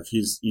 5.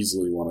 He's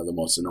easily one of the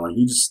most annoying.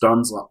 He just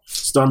stun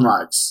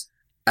locks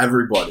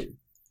everybody,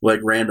 like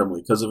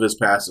randomly, because of his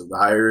passive. The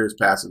higher his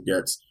passive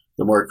gets,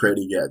 the more crit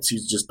he gets.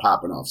 He's just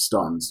popping off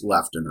stuns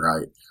left and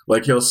right.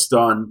 Like he'll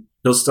stun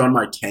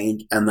my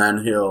tank, and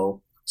then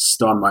he'll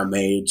stun my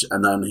mage,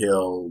 and then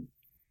he'll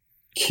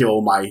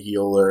kill my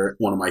healer,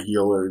 one of my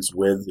healers,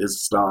 with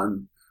his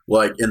stun,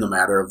 like in the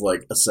matter of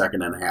like a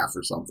second and a half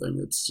or something.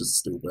 It's just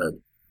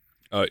stupid.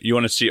 You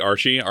want to see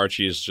Archie?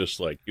 Archie is just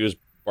like, he was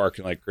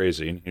barking like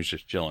crazy, and he was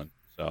just chilling.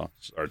 So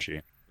it's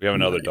Archie. We have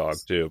another dog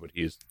too, but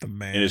he's The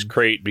man. in his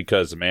crate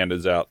because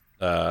Amanda's out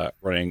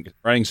running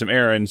some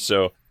errands,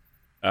 so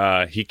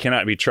he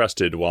cannot be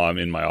trusted while I'm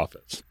in my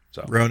office.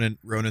 So Ronan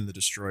the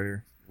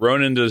Destroyer.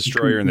 Ronan the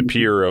Destroyer and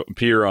the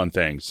peer on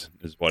things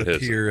is what The his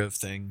peer of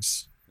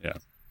things. Yeah.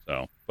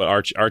 So, but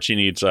Archie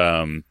needs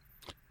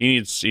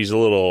he's a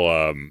little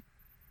I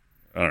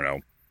don't know.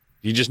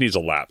 He just needs a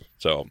lap.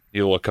 So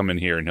he'll come in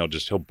here and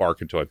he'll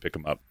bark until I pick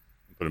him up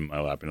and put him in my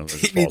lap, and he'll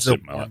just He fall needs a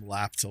asleep in my lap. warm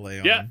lap to lay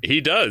on. Yeah,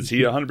 he does.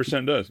 He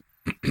 100% does.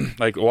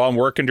 Like while I'm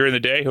working during the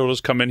day, he'll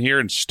just come in here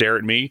and stare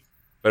at me.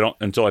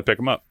 Until I pick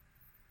him up.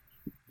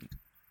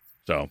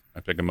 So I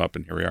pick him up,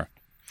 and here we are.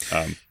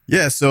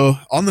 Yeah. So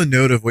on the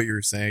note of what you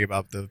were saying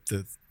about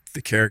the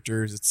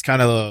characters, it's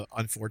kind of an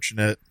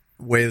unfortunate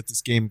way that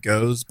this game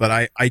goes,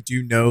 but I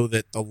do know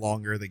that the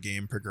longer the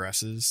game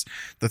progresses,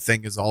 the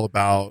thing is all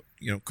about,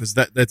 because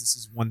that this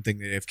is one thing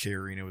that AFK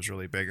Arena was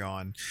really big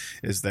on,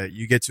 is that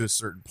you get to a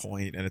certain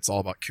point and it's all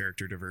about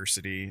character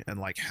diversity and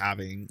like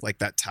having like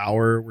that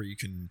tower where you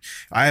can.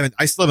 I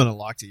still haven't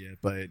unlocked it yet,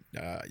 but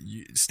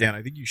Stan,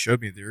 I think you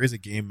showed me there is a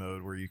game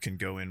mode where you can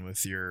go in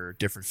with your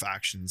different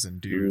factions and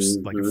do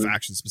like a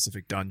faction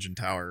specific dungeon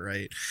tower,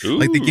 right? Ooh,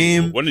 like the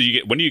game. When do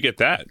you get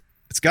that?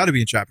 It's got to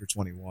be in chapter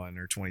 21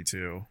 or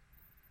 22.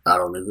 I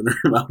don't even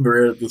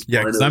remember it at this point.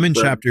 Yeah, because I'm in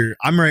chapter.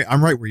 I'm right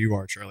where you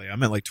are, Charlie.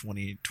 I'm at like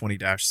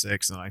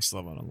 20-6, and I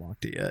still haven't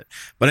unlocked it yet.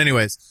 But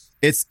anyways,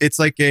 it's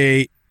like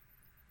a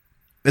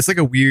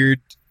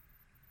weird.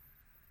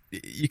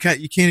 You can't.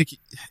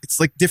 It's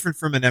like different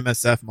from an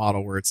MSF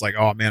model where it's like,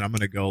 oh man, I'm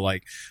gonna go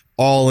like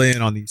all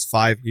in on these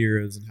 5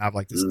 heroes and have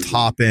like this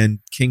top end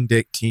King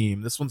Dick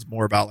team. This one's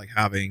more about like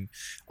having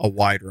a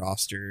wide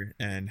roster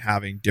and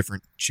having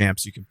different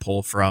champs you can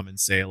pull from, and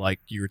say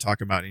like you were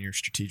talking about in your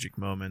strategic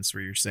moments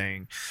where you're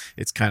saying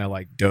it's kind of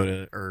like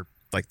Dota or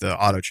like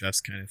the auto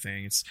chess kind of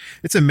thing.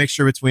 It's a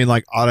mixture between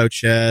like auto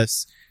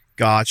chess,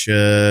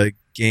 gacha,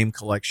 game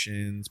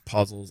collections,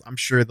 puzzles. I'm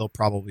sure they'll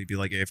probably be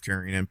like AFK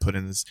Arena and put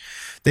in this.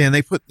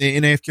 They put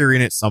in AFK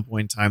Arena at some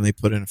point in time, they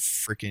put in a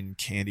freaking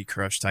Candy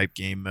Crush type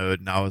game mode,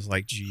 and I was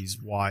like, geez,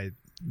 why,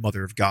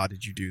 mother of God,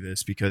 did you do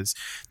this? Because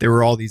there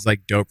were all these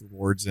like dope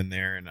rewards in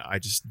there, and I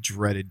just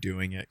dreaded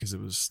doing it because it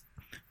was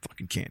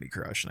fucking Candy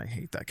Crush, and I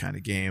hate that kind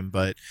of game.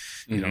 But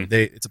you know,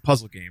 it's a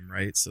puzzle game,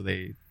 right? So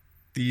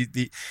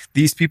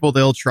these people,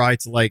 they'll try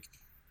to like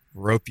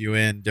rope you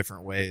in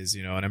different ways,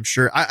 and I'm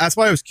sure that's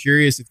why I was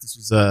curious if this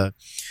was a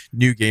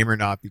new game or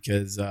not,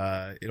 because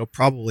it'll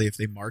probably, if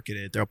they market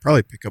it, they'll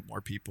probably pick up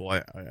more people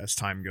as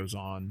time goes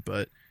on.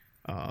 But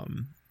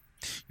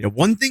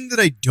one thing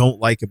that I don't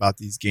like about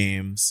these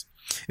games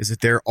is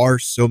that there are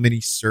so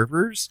many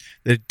servers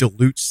that it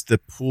dilutes the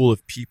pool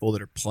of people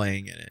that are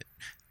playing in it.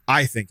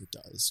 I think it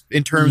does,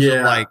 in terms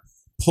of like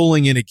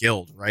pulling in a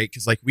guild, right?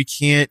 Because we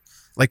can't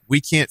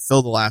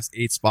fill the last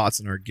 8 spots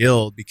in our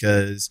guild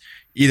because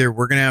either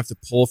we're gonna have to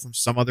pull from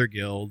some other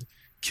guild,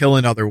 kill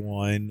another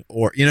one,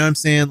 or you know what I'm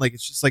saying? Like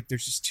it's just like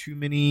there's just too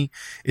many.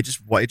 It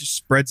just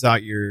spreads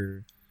out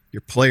your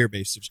player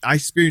base. I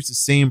experienced the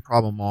same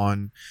problem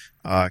on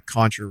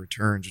Contra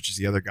Returns, which is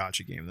the other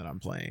gacha game that I'm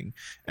playing,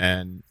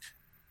 and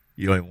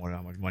you don't even want to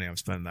know how much money I'm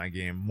spending on that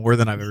game. More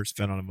than I've ever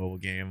spent on a mobile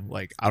game.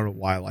 Like I don't know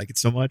why I like it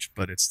so much,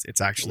 but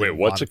it's actually. Wait,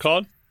 what's it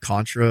called?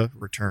 Contra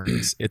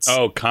Returns. It's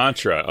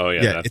Contra. Oh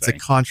yeah, it's a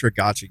Contra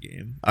gacha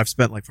game. I've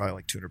spent probably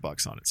like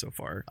 $200 on it so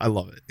far. I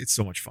love it. It's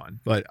so much fun,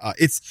 but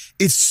it's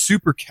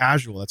super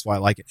casual. That's why I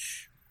like it.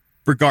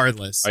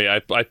 Regardless, I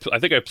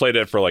think I played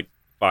it for like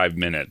 5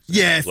 minutes.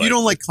 Yeah, if you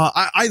don't like,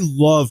 I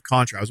love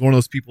Contra. I was one of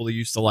those people that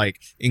used to like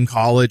in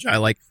college. I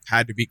like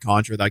had to beat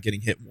Contra without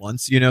getting hit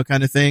once,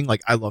 kind of thing.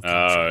 Like I love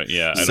Contra.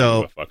 Yeah, I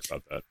don't give a fuck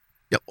about that.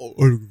 Yeah, I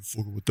don't give a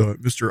fuck about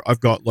that, Mister.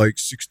 I've got like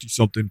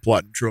 60-something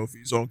platinum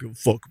trophies. I don't give a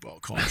fuck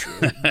about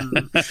Contra.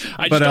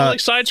 I just don't like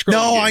side scrolling.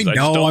 No, I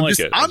know.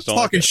 I'm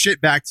talking shit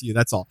back to you.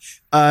 That's all.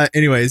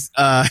 Anyways,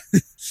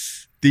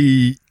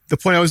 the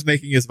point I was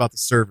making is about the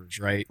servers,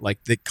 right?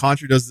 Like the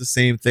Contra does the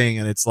same thing,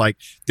 and it's like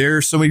there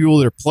are so many people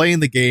that are playing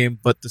the game,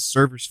 but the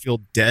servers feel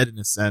dead in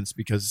a sense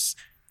because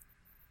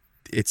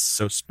it's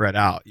so spread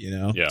out,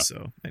 Yeah.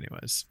 So,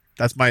 anyways.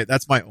 That's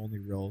my only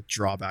real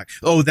drawback.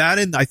 Oh, that,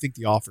 and I think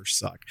the offers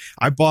suck.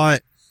 I bought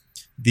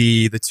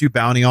the 2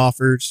 bounty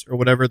offers or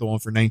whatever, the one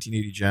for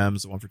 1980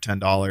 gems, the one for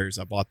 $10.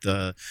 I bought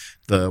the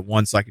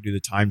one so I could do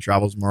the time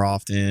travels more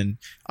often.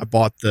 I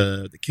bought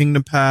the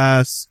Kingdom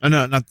Pass. Oh,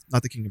 no, not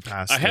the Kingdom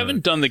Pass. I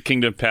haven't done the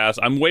Kingdom Pass.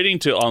 I'm waiting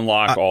to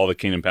unlock all the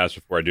Kingdom Pass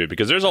before I do it,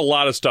 because there's a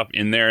lot of stuff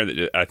in there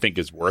that I think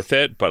is worth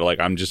it, but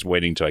like I'm just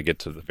waiting till I get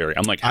to the very.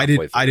 I'm like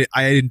halfway through.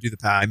 I didn't do the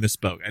pass. I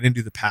misspoke. I didn't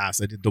do the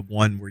pass. I did the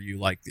one where you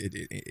like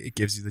it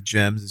gives you the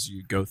gems as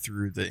you go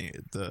through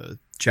the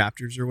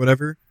chapters or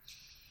whatever.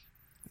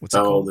 What's it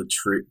called? The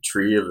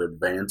tree of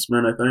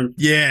advancement, I think.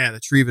 Yeah, the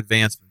tree of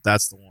advancement.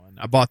 That's the one.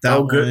 I bought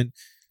that one.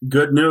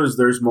 Good news.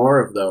 There's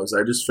more of those.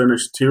 I just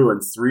finished 2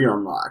 and 3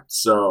 unlocked.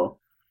 So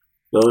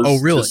those. Oh,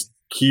 really? Just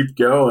keep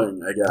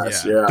going, I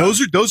guess. Yeah. Those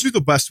are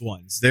the best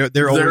ones.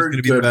 They're always going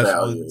to be the best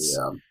value, ones.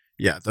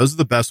 Yeah, those are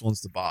the best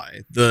ones to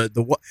buy.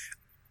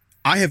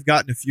 I have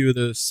gotten a few of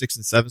those 6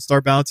 and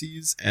 7-star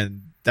bounties,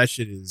 and that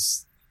shit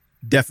is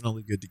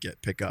definitely good to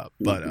pick up.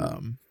 But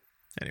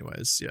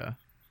anyways, yeah,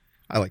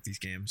 I like these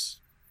games.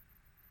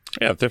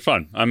 Yeah, they're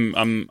fun.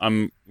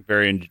 I'm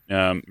very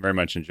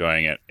much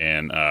enjoying it,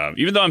 and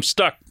even though I'm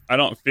stuck, I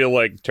don't feel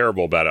like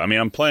terrible about it. I mean,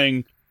 I'm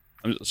playing.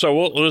 So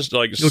we'll just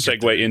like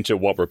segue into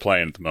what we're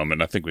playing at the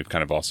moment. I think we've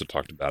kind of also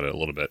talked about it a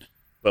little bit,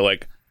 but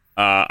like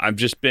I've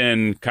just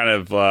been kind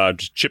of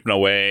just chipping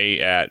away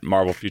at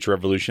Marvel Future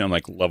Revolution. I'm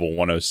like level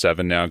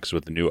 107 now because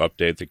with the new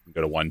update, they can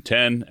go to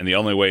 110, and the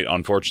only way,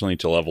 unfortunately,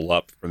 to level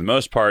up for the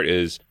most part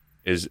is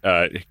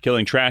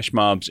killing trash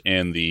mobs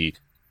in the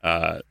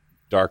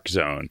Dark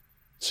Zone.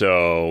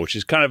 So, which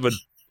is kind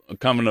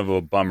of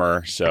a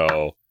bummer.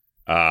 So.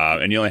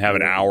 And you only have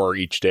an hour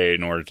each day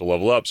in order to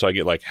level up. So I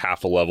get like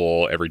half a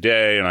level every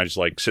day, and I just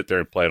like sit there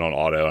and play it on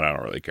auto, and I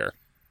don't really care.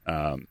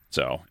 And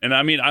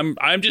I mean,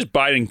 I'm just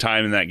biding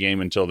time in that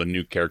game until the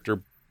new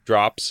character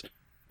drops.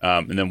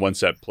 And then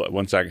once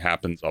that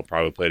happens, I'll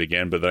probably play it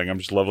again. But then I'm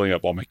just leveling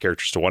up all my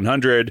characters to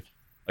 100.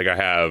 Like I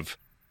have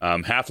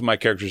half of my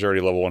characters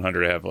already level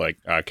 100. I have like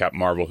Captain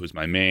Marvel, who's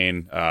my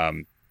main,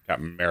 Captain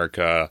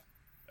America.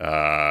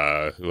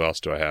 Who else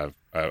do I have?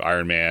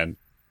 Iron Man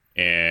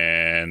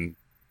and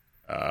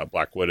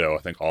Black Widow,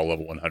 I think all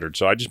level 100.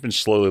 So I've just been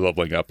slowly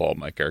leveling up all of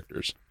my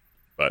characters.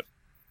 But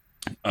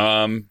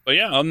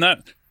yeah, on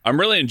that, I'm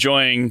really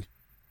enjoying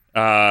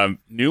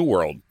New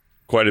World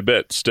quite a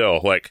bit still.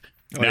 Like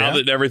now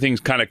that everything's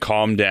kind of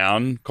calmed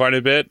down quite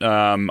a bit,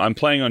 I'm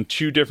playing on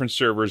 2 different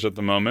servers at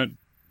the moment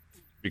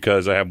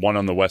because I have one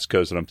on the West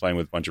Coast and I'm playing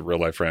with a bunch of real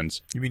life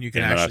friends. You mean you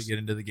can actually get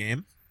into the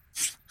game?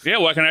 Yeah,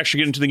 well, I can actually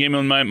get into the game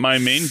on my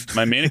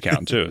main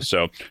account too.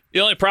 So the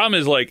only problem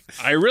is like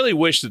I really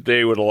wish that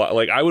they would allow.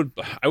 Like I would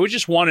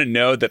just want to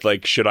know that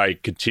like should I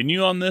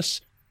continue on this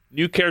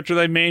new character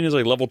that I made is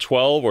like level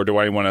 12, or do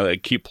I want to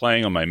like keep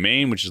playing on my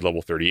main, which is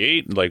level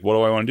 38? Like what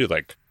do I want to do?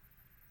 Like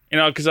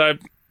because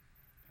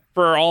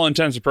for all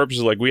intents and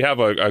purposes, like we have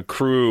a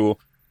crew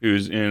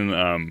who's in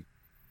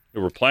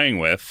who we're playing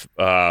with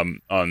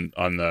on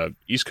the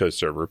East Coast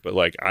server, but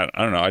like I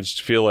don't know, I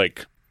just feel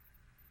like.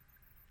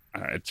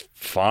 It's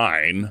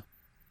fine,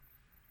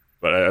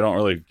 but I don't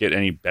really get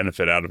any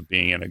benefit out of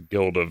being in a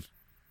guild of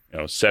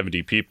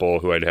 70 people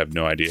who I'd have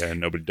no idea and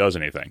nobody does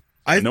anything.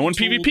 No one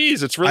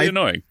PvPs. It's really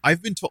annoying.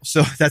 I've been told.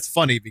 So that's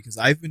funny because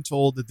I've been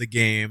told that the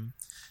game.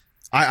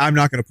 I'm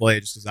not going to play it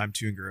just because I'm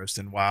too engrossed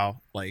in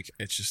WoW. Like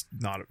it's just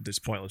not. It's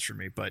pointless for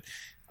me. But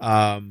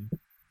I've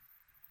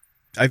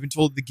been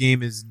told the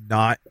game is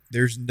not.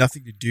 There's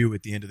nothing to do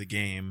at the end of the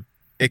game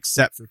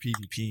except for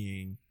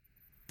PvPing.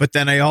 But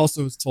then I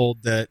also was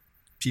told that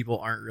people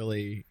aren't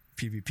really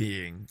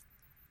PvPing,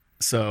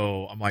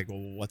 so I'm like, well,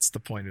 what's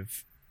the point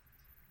of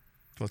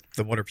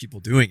what are people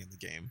doing in the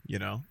game?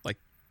 Like,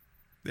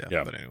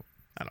 yeah. But anyway,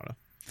 I don't know.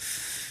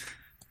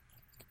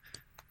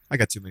 I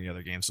got too many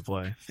other games to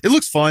play. It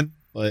looks fun,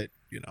 but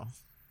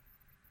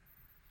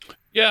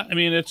yeah. I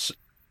mean, it's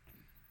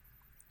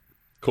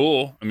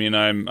cool. I mean,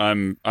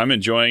 I'm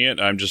enjoying it.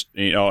 I'm just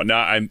now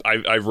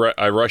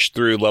I rushed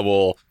through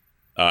level.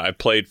 I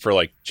played for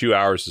like 2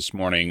 hours this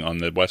morning on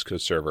the West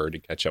Coast server to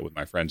catch up with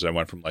my friends. I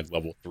went from like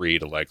level 3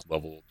 to like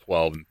level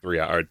 12 in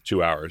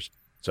 2 hours.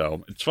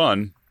 So it's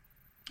fun.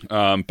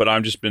 But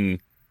I've just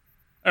been,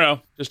 I don't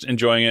know, just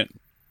enjoying it,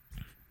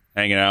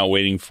 hanging out,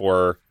 waiting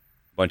for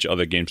a bunch of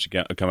other games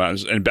to come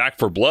out. And Back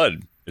 4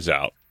 Blood is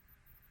out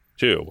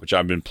too, which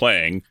I've been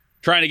playing,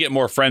 trying to get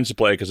more friends to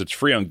play because it's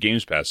free on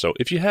Games Pass. So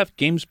if you have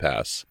Games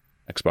Pass,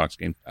 Xbox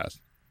Games Pass,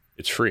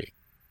 it's free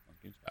on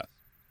Games Pass.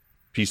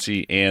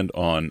 PC and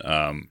on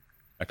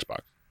Xbox,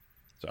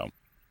 so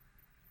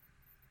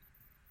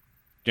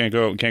can't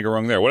go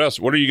wrong there. What else?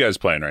 What are you guys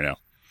playing right now?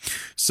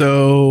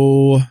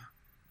 So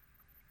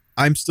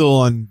I'm still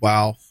on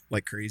WoW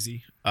like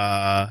crazy.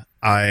 I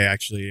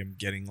actually am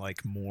getting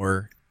like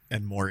more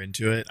and more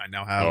into it. I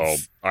now have. Oh,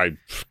 I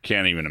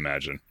can't even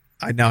imagine.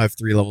 I now have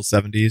 3 level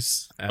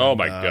 70s. And, oh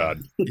my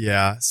god!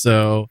 Yeah,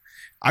 so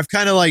I've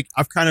kind of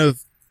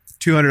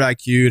 200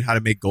 IQ'd how to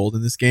make gold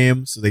in this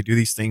game. So they do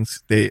these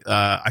things.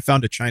 I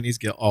found a Chinese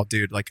guild. Oh,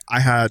 dude, like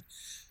I had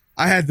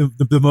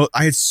the most.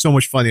 I had so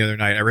much fun the other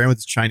night. I ran with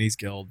this Chinese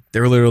guild. They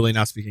were literally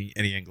not speaking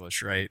any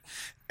English, right?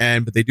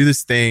 But they do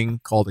this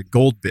thing called a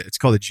gold bid. It's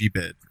called a G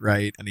bid,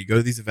 right? And you go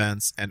to these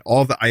events, and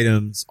all the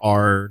items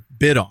are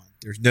bid on.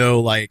 There's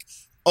no like,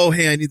 oh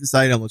hey, I need this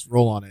item. Let's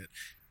roll on it.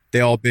 They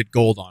all bid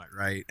gold on it,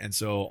 right? And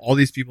so all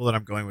these people that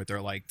I'm going with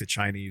are like the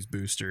Chinese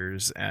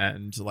boosters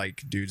and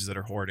like dudes that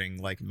are hoarding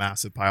like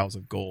massive piles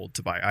of gold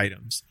to buy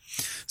items.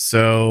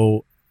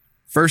 So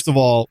first of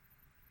all,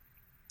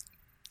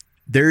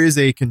 there is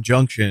a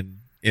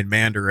conjunction in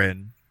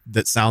Mandarin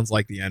that sounds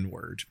like the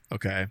N-word,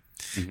 okay?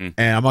 Mm-hmm.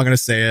 And I'm not going to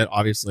say it,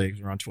 obviously,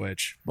 because we're on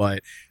Twitch,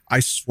 but I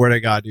swear to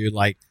God, dude,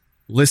 like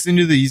listening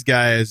to these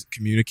guys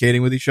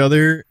communicating with each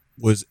other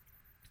was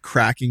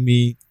cracking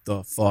me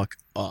the fuck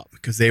up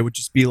because they would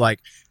just be like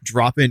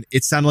dropping.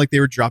 It sounded like they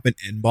were dropping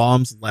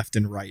N-bombs left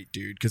and right,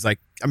 dude. Because like,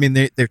 I mean,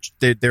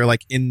 they're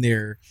like in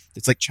their,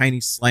 it's like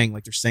Chinese slang,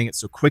 like they're saying it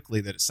so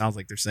quickly that it sounds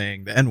like they're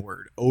saying the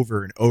N-word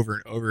over and over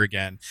and over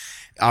again.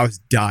 I was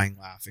dying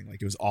laughing,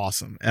 like it was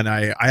awesome, and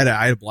I had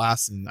a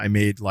blast, and I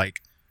made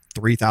like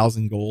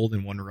 3,000 gold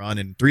in one run,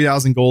 and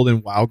 3,000 gold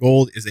in WoW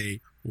Gold is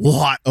a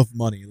lot of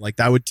money. Like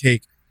that would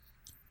take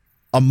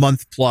a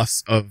month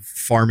plus of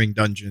farming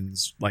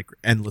dungeons like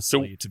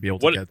endlessly to be able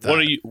to get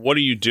that. What are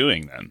you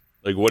doing then?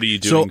 Like, what are you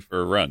doing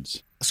for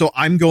runs? So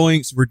I'm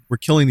going. So we're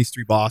killing these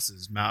three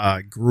bosses: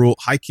 Gruul,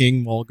 High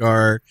King,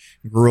 Mulgar,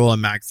 Gruul,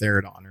 and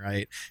Magtheridon,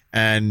 right?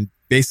 And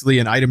basically,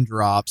 an item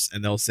drops,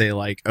 and they'll say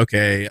like,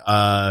 okay,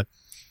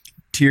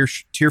 tier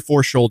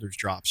 4 shoulders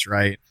drops,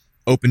 right?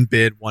 Open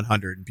bid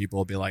 100, and people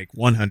will be like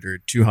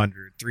 100,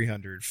 200,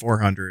 300,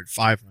 400,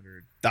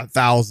 500,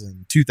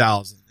 1,000,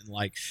 2,000. And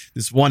like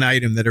this one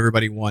item that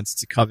everybody wants,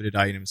 it's a coveted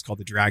item. It's called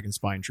the Dragon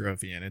Spine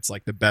Trophy, and it's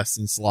like the best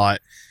in slot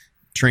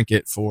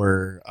trinket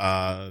for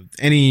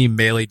any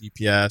melee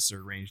DPS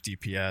or range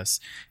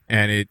DPS,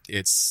 and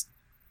it's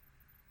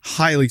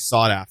highly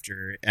sought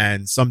after.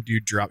 And some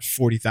dude dropped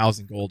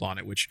 40,000 gold on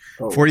it, which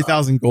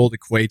 40,000 gold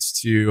equates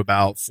to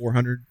about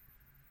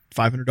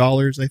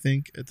 $500, I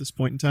think, at this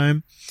point in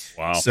time.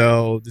 Wow.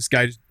 So this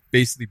guy just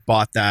basically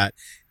bought that.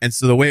 And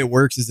so the way it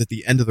works is at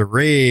the end of the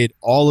raid,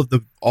 all of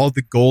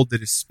the gold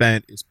that is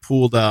spent is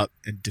pooled up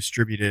and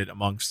distributed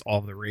amongst all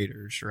of the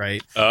raiders,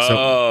 right?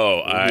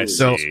 I see.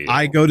 So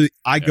I go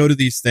to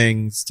these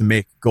things to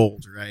make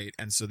gold, right?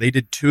 And so they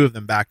did 2 of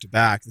them back to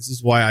back. This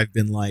is why I've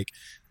been like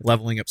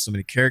leveling up so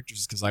many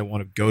characters, because I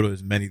want to go to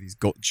as many of these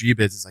gold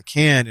G-bids as I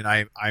can, and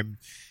I'm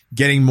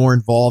getting more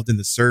involved in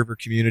the server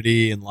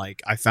community, and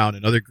like I found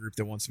another group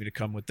that wants me to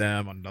come with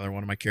them on another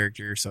one of my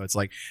characters. So it's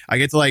like I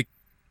get to like,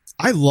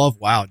 I love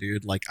WoW,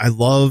 dude. Like I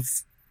love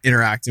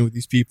interacting with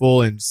these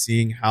people and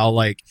seeing how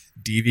like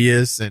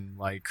devious and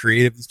like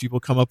creative these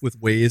people come up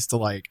with ways to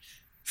like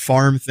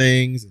farm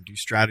things and do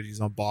strategies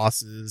on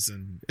bosses,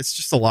 and it's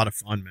just a lot of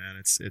fun, man.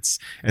 It's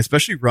and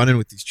especially running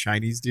with these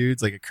Chinese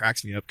dudes, like it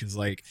cracks me up because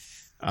like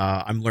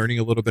I'm learning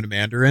a little bit of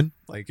Mandarin.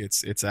 Like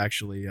it's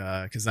actually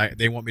because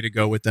they want me to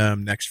go with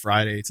them next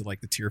Friday to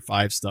like the tier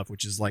 5 stuff,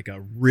 which is like a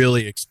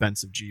really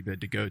expensive G-bid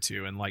to go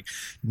to, and like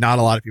not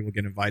a lot of people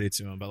get invited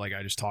to them, but like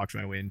I just talked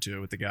my way into it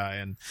with the guy.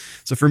 And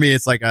so for me,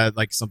 it's like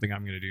something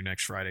I'm gonna do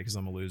next Friday because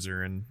I'm a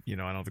loser and I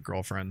don't have a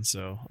girlfriend.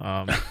 So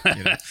all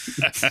right,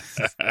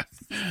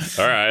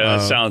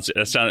 that sounds.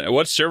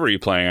 What server are you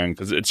playing on?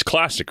 Because it's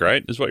classic,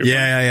 right? Is what you're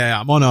playing? Yeah.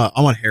 I'm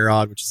on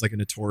Herod, which is like a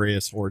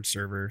notorious horde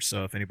server.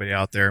 So if anybody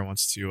out there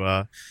wants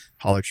to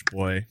holler at your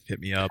boy, hit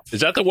me up.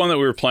 Is that the one that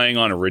we were playing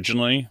on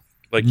originally?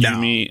 Like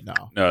no,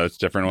 it's a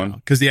different one.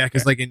 Because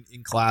like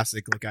in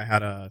classic, like I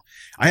had a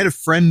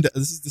friend.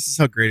 This is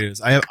how great it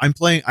is. I'm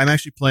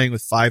actually playing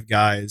with 5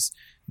 guys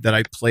that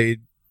I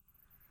played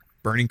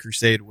Burning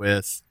Crusade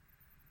with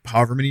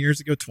however many years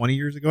ago, 20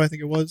 years ago, I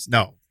think it was.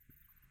 No, it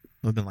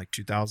would have been like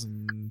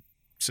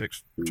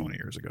 2006, 20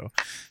 years ago.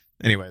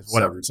 Anyways,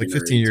 whatever. It's like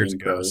 15 years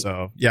ago.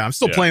 So yeah, I'm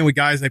still playing with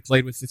guys I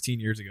played with 15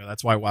 years ago.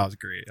 That's why WoW's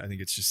great. I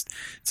think it's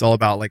all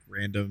about like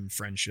random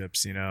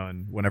friendships,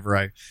 and whenever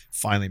I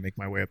finally make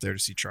my way up there to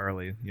see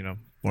Charlie, a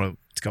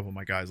couple of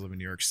my guys live in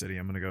New York City.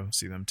 I'm going to go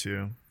see them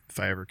too, if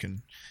I ever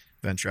can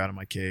venture out of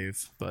my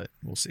cave, but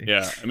we'll see.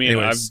 Yeah. I mean,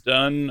 anyways. I've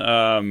done,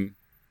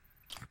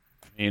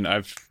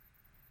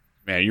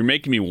 man, you're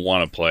making me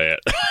want to play it.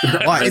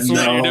 Why?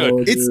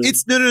 No.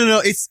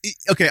 It's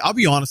okay. I'll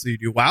be honest with you,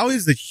 dude. WoW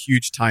is a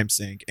huge time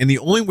sink, and the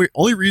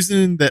only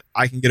reason that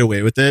I can get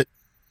away with it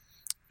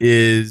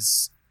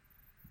is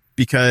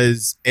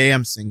because A,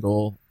 I'm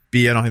single.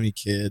 B, I don't have any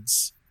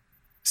kids.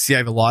 C, I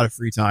have a lot of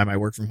free time. I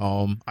work from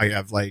home. I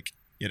have I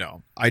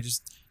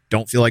just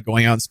don't feel like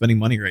going out and spending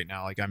money right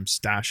now. Like I'm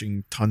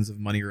stashing tons of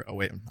money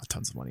away. Not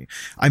tons of money.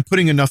 I'm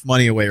putting enough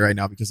money away right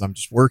now because I'm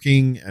just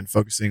working and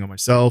focusing on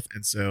myself.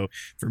 And so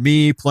for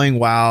me, playing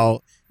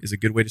WoW is a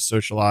good way to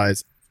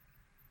socialize.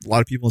 A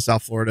lot of people in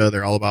South Florida,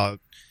 they're all about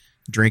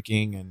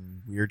drinking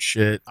and weird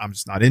shit. I'm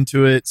just not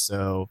into it.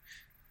 So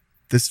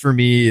this for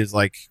me is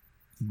like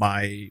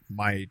my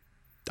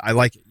I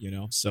like it,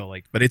 so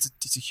like, but it's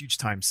a huge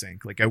time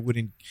sink. Like I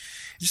wouldn't,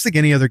 just like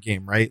any other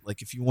game, right?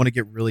 Like if you want to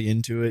get really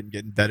into it and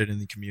get embedded in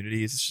the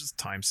communities, it's just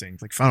time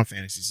sink. Like Final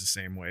Fantasy is the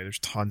same way. There's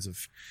tons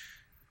of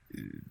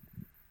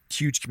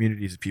huge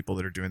communities of people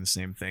that are doing the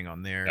same thing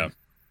on there. Yep.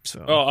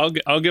 So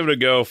I'll give it a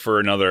go for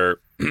another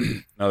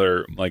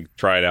like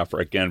try it out for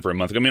a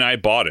month. I mean, I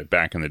bought it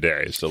back in the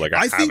day, so like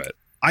I have it.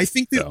 I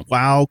think that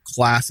WoW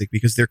Classic,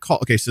 because they're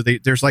called, okay, so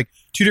there's like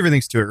 2 different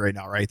things to it right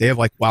now, right? They have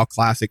like WoW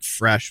Classic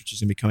Fresh, which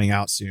is going to be coming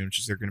out soon, which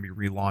is they're going to be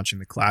relaunching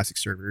the Classic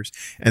servers.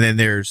 And then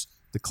there's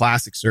the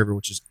Classic server,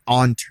 which is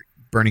on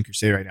Burning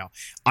Crusade right now.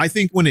 I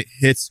think when it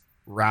hits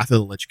Wrath of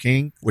the Lich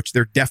King, which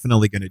they're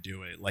definitely going to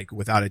do it, like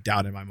without a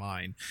doubt in my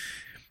mind,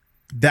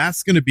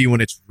 that's going to be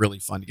when it's really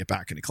fun to get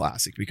back into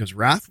Classic, because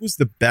Wrath was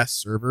the best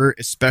server,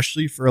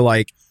 especially for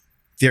like,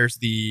 there's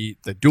the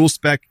dual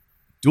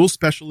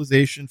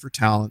specialization for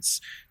talents.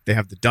 They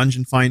have the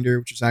dungeon finder,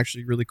 which is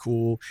actually really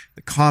cool.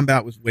 The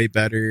combat was way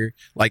better.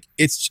 Like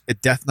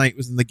Death Knight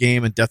was in the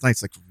game, and Death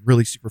Knight's like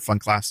really super fun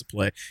class to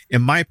play.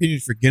 In my opinion,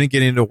 if you're gonna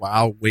get into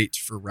WoW, wait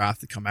for Wrath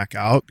to come back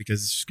out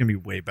because it's just gonna be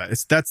way better.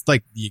 That's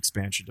like the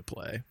expansion to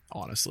play,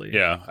 honestly.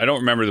 Yeah, I don't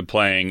remember the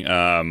playing.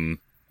 I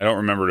don't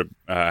remember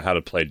how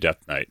to play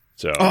Death Knight.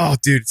 So, oh,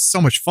 dude, it's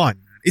so much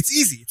fun. It's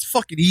easy. It's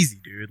fucking easy,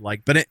 dude.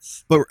 Like, but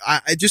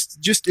I just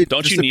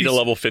don't you need a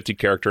level 50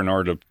 character in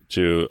order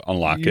to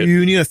unlock it?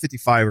 You need a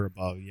 55 or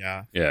above.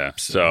 Yeah. Yeah.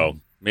 So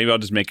maybe I'll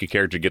just make a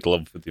character get to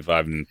level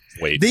 55 and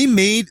wait.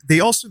 They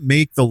also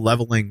make the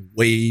leveling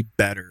way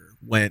better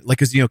when, like,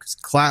 because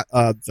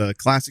the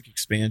classic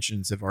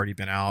expansions have already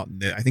been out,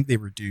 and I think they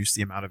reduced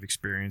the amount of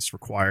experience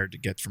required to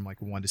get from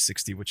like 1 to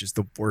 60, which is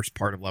the worst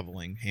part of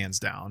leveling, hands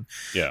down.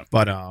 Yeah.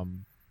 But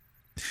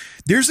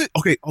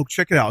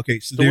check it out. Okay,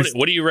 so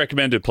what do you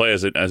recommend to play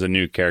as a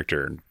new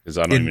character? Because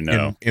I don't even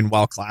know in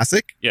WoW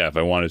Classic. Yeah, if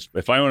I want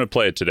to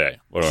play it today,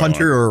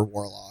 Hunter or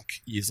Warlock,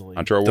 easily.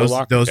 Hunter or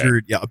Warlock. Those are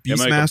a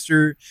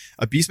Beastmaster.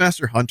 A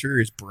Beastmaster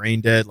Hunter is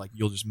brain dead. Like,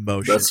 you'll just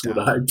mow shit That's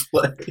down.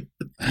 what I play.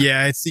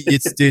 Yeah,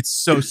 it's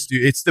so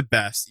stupid. It's the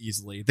best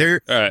easily.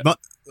 They're all right.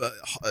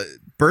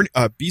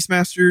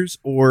 Beastmasters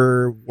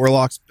or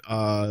Warlocks.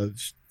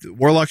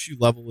 Warlocks you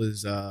level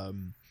is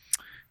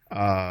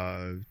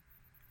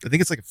I think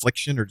it's like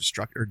Affliction or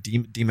Destruct or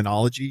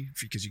Demonology,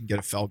 because you can get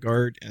a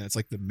Felguard, and it's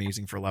like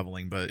amazing for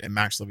leveling. But at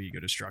max level, you go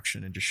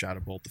Destruction and just Shadow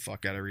Bolt the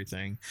fuck out of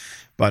everything.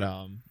 But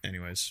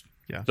anyways,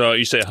 yeah. So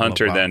you say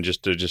Hunter then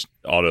just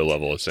auto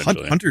level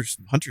essentially.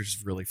 Hunter's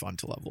really fun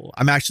to level.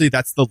 I'm actually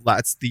that's the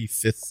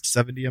 5th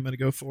 70 I'm gonna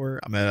go for.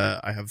 I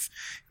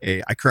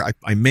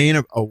main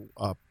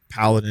a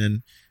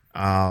Paladin.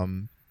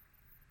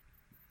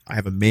 I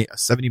have a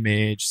 70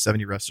 mage,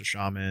 70 resto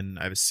shaman.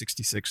 I have a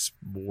 66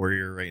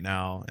 warrior right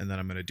now, and then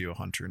I'm going to do a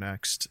hunter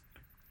next.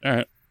 All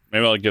right,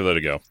 maybe I'll give that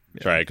a go.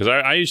 Yeah. Try it, because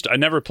I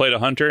never played a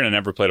hunter and I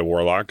never played a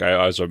warlock.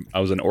 I was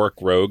an orc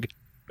rogue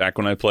back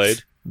when I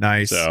played.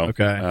 Nice. So,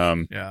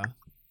 okay. Yeah.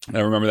 I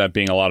remember that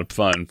being a lot of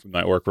fun from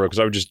my orc rogue, because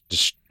I would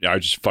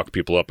just fuck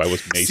people up. I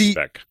was mace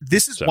spec.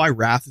 This is why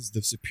Wrath is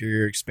the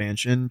superior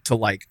expansion to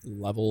like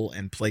level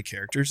and play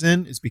characters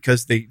in, is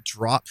because they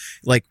drop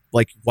like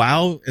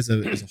WoW as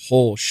a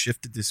whole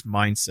shifted this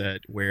mindset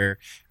where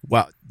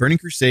Burning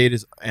Crusade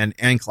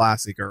and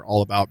Classic are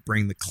all about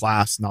bring the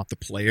class, not the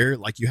player.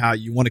 Like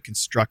you want to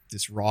construct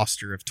this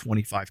roster of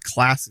 25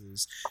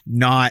 classes,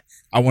 not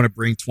I want to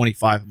bring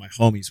 25 of my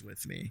homies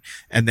with me.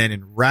 And then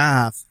in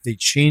Wrath, they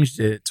changed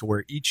it to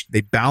where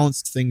they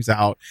balanced things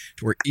out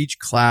to where each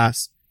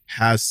class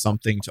has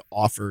something to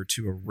offer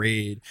to a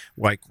raid.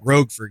 Like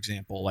Rogue, for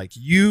example, like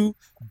you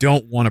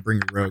don't want to bring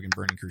a Rogue in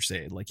Burning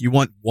Crusade. Like you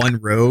want one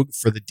Rogue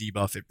for the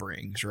debuff it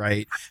brings,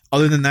 right?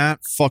 Other than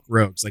that, fuck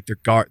Rogues. Like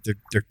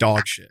they're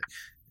dog shit.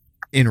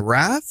 In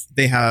Wrath,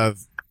 they have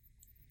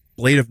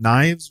Blade of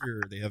Knives,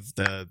 or they have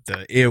the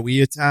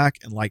AoE attack,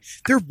 and like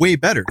they're way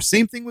better.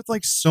 Same thing with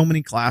like so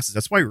many classes.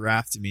 That's why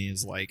Wrath to me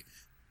is like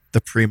the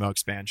primo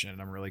expansion,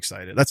 and I'm really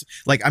excited. That's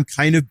like I'm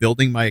kind of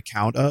building my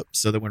account up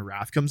so that when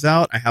Wrath comes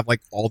out, I have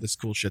like all this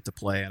cool shit to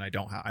play, and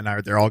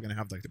they're all gonna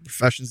have like the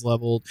professions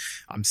leveled.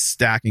 I'm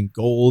stacking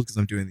gold because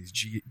I'm doing these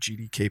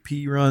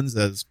GDKP runs,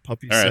 as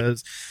Puppy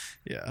says.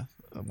 Yeah,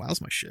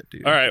 WoW's my shit,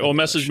 dude. All right, well,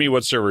 message me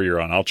what server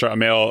you're on. I'll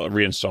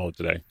reinstall it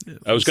today. Yeah,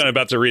 I was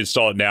about to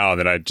reinstall it now,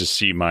 and then I just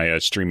see my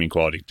streaming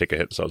quality take a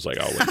hit, so I was like,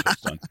 oh, wait,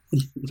 it's done.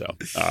 So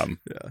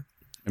yeah.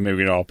 And maybe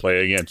we can all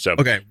play again. So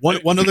okay,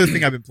 one other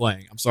thing I've been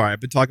playing. I'm sorry, I've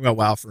been talking about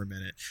WoW for a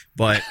minute,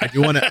 but I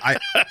do want to.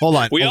 Hold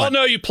on. We all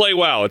know you play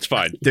WoW. It's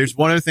fine. There's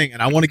one other thing,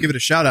 and I want to give it a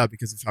shout out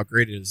because of how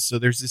great it is. So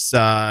there's this.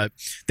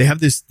 They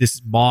have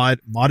this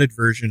modded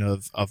version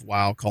of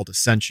WoW called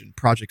Ascension,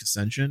 Project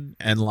Ascension,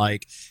 and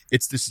like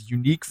it's this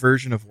unique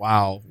version of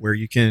WoW where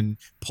you can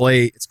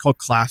play. It's called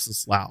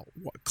Classless WoW,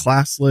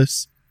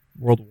 Classless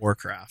World of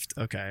Warcraft.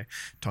 Okay,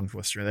 tongue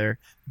twister there,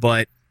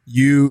 but.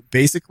 You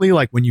basically,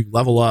 like when you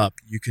level up,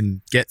 you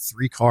can get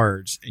 3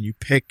 cards and you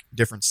pick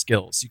different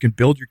skills. You can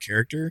build your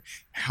character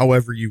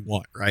however you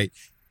want, right?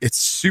 It's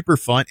super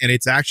fun, and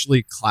it's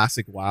actually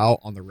classic WoW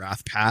on the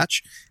Wrath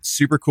patch.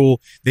 Super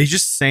cool. They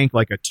just sank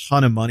like a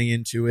ton of money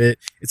into it.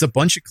 It's a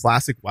bunch of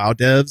classic WoW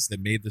devs that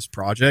made this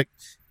project,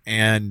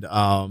 and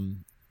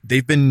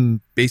they've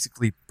been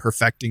basically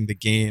perfecting the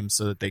game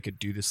so that they could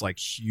do this like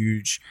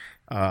huge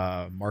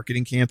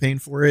marketing campaign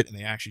for it, and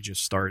they actually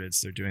just started,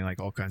 so they're doing like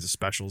all kinds of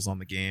specials on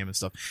the game and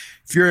stuff.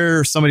 If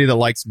you're somebody that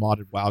likes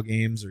modded WoW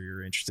games, or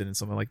you're interested in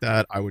something like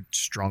that, I would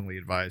strongly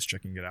advise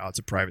checking it out. It's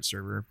a private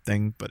server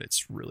thing, but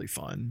it's really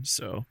fun.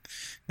 So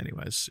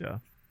anyways, yeah,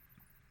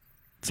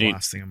 it's the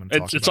last thing I'm going to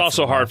talk about. It's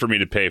also hard for me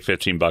to pay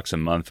 $15 a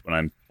month when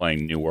I'm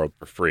playing New World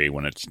for free,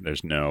 when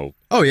there's no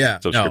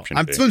subscription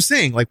fee. That's what I'm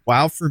saying. Like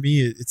WoW for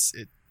me,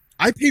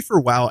 I pay for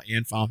WoW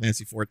and Final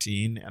Fantasy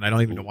 14, and I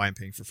don't even know why I'm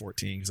paying for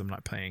 14 because I'm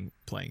not playing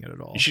it at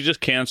all. You should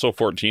just cancel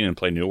 14 and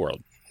play New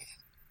World.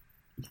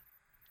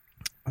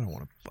 I don't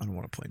want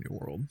to play New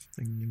World.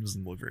 The game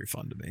doesn't look very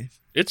fun to me.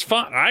 It's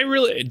fun.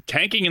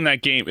 Tanking in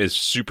that game is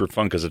super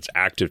fun because it's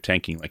active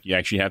tanking. Like you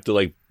actually have to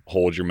like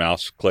hold your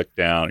mouse click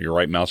down, your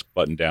right mouse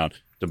button down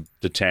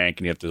to tank,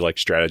 and you have to like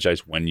strategize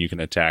when you can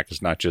attack.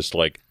 It's not just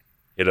like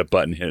hit a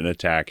button, hit an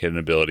attack, hit an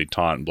ability,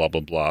 taunt, blah,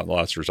 blah, blah.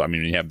 Lots of, I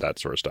mean, you have that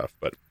sort of stuff,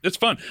 but it's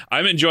fun.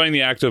 I'm enjoying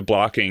the active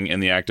blocking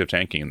and the active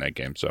tanking in that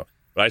game. So,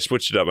 but I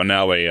switched it up. I'm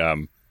now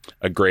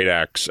a Great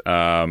Axe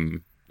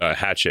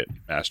hatchet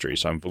mastery,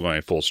 so I'm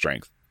going full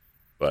strength.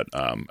 But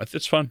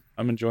it's fun.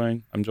 I'm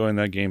enjoying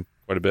that game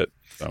quite a bit.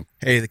 So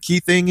hey, the key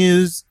thing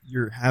is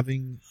you're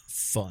having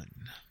fun.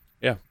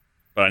 Yeah,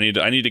 but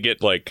I need to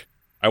get like.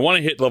 I want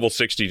to hit level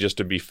 60 just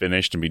to be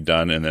finished and be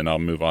done, and then I'll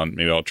move on.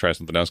 Maybe I'll try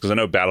something else, because I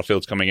know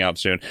Battlefield's coming out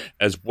soon,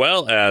 as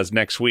well as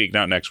next week.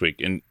 Not next week.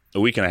 In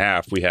a week and a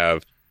half, we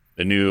have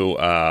the new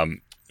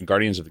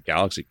Guardians of the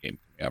Galaxy game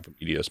coming out from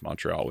EDS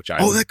Montreal, which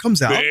that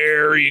comes out.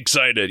 Very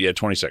excited. Yeah,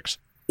 26.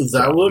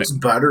 That looks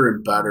better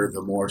and better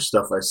the more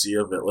stuff I see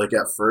of it. Like,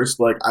 at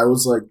first, like, I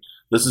was like,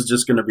 this is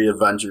just going to be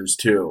Avengers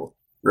 2,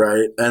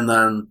 right? And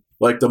then,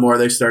 like, the more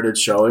they started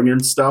showing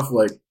and stuff,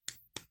 like,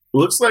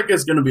 looks like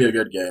it's going to be a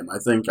good game. I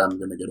think I'm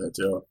going to get it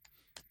too.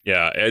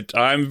 Yeah,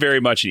 I'm very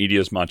much an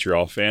EDS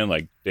Montreal fan.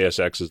 Like, Deus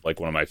Ex is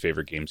like one of my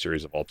favorite game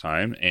series of all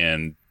time,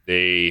 and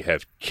they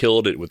have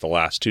killed it with the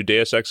last 2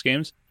 Deus Ex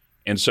games.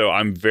 And so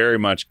I'm very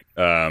much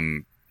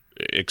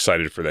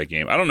excited for that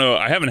game. I don't know.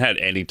 I haven't had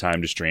any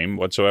time to stream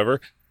whatsoever,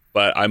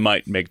 but I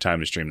might make time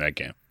to stream that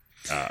game.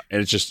 And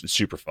it's just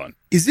super fun.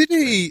 Is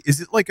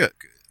it like a?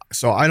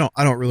 So I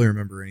don't really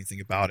remember anything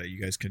about it. You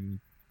guys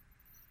can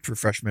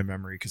refresh my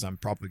memory, because I'm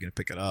probably going to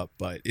pick it up.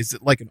 But is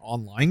it like an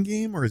online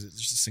game, or is it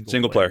just a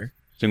single player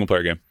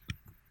game?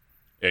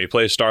 Yeah, you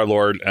play Star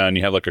Lord, and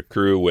you have like a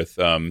crew with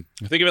think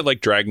of it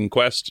like Dragon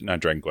Quest, not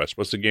Dragon Quest.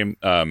 What's the game?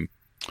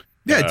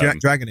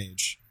 Dragon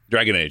Age.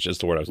 Dragon Age is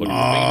the word I was looking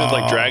for. Think of it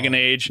like Dragon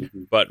Age,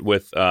 but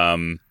with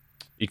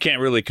you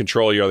can't really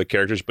control your other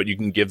characters, but you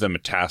can give them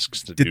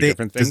tasks to do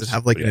different things. Does it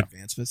have like an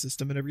advancement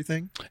system and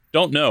everything?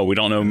 Don't know. We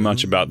don't know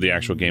much about the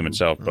actual game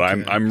itself, but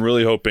I'm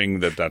really hoping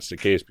that that's the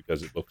case,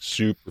 because it looks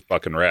super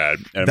fucking rad,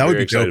 and I'm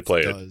very excited to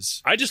play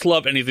it. I just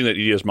love anything that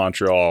EDS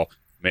Montreal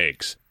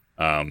makes.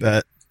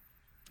 But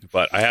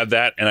I have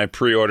that, and I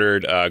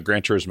pre-ordered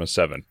Gran Turismo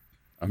 7.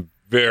 I'm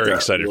very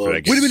excited for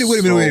that game. Wait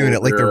a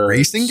minute. Like the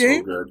racing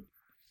game? Good.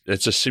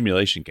 It's a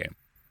simulation game.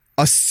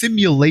 A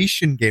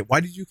simulation game. Why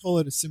did you call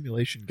it a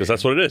simulation game? Because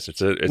that's what it is.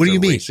 It's a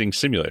racing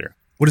simulator.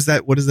 What is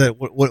that? What's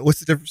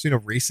the difference between a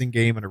racing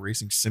game and a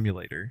racing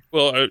simulator?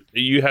 Well,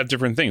 you have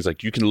different things.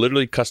 Like, you can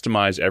literally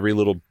customize every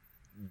little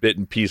bit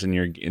and piece in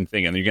your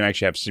thing, and you can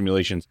actually have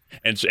simulations,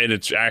 and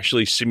it's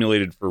actually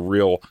simulated for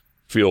real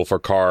feel for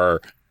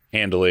car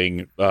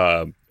handling,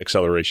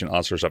 acceleration,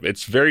 all sorts of stuff.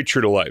 It's very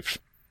true to life.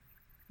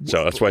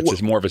 So that's why it's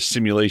just more of a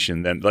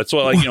simulation than that's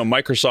why, like,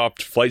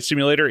 Microsoft Flight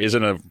Simulator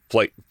isn't a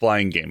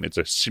flying game. It's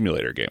a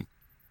simulator game.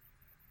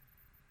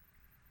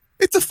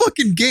 It's a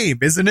fucking game,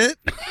 isn't it?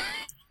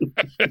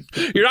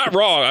 You're not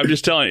wrong. I'm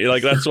just telling you,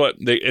 like, that's what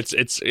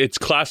it's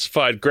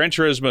classified. Gran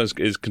Turismo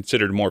is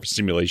considered more of a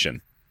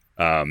simulation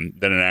than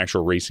an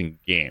actual racing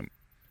game.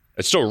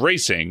 It's still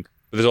racing,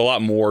 but there's a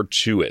lot more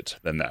to it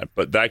than that.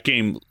 But that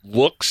game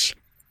looks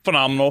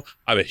phenomenal.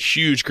 I'm a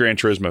huge Gran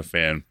Turismo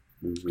fan.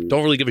 Mm-hmm.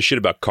 Don't really give a shit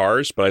about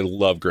cars, but I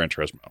love Gran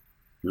Turismo.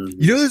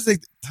 Mm-hmm. You know,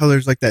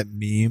 there's like that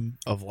meme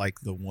of like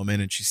the woman,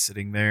 and she's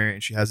sitting there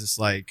and she has this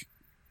like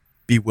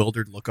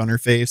bewildered look on her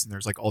face, and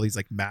there's like all these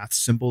like math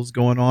symbols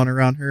going on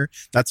around her.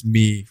 That's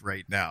me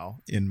right now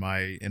in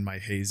my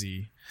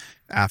hazy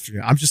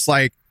afternoon. I'm just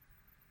like,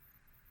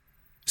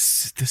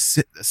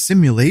 the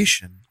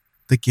simulation,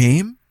 the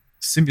game,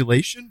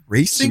 simulation,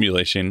 racing,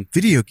 simulation,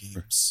 video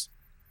games,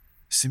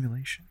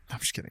 simulation. I'm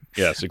just kidding.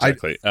 Yes,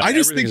 exactly. I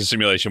just think it's a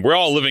simulation. We're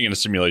all living in a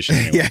simulation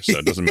anyway, so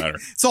it doesn't matter.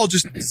 It's all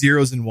just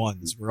zeros and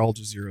ones. We're all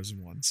just zeros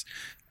and ones.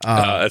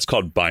 It's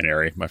called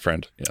binary, my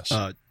friend. Yes.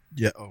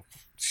 Yeah. Oh,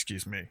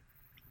 excuse me.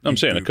 No, I'm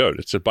saying a code.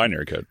 It's a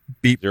binary code.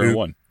 Beep, 0 boop. and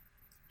 1.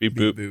 Beep,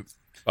 boop. Boop,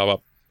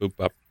 bop, boop,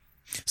 bop.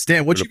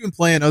 Stan, what you been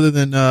playing other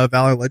than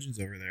Valor Legends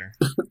over there?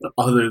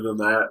 Other than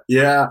that,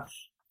 yeah.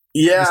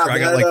 I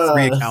got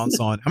like 3 accounts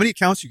on. How many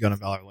accounts you got on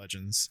Valor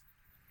Legends?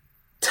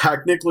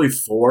 Technically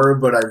 4,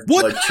 but I've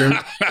like trimmed.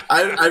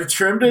 I've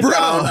trimmed it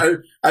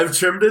down. I've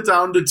trimmed it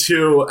down to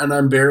 2, and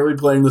I'm barely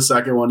playing the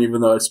second one,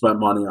 even though I spent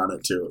money on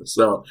it too.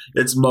 So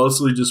it's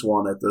mostly just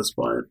 1 at this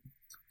point.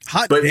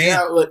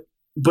 Damn.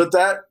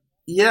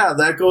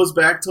 That goes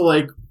back to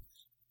like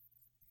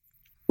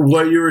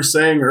what you were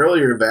saying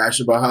earlier, Vash,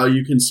 about how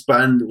you can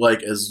spend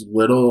like as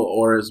little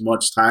or as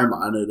much time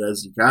on it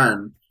as you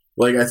can.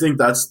 Like, I think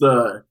that's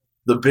the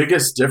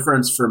biggest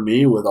difference for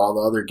me with all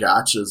the other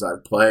gachas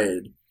I've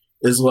played.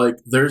 Is like,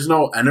 there's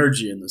no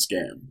energy in this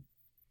game.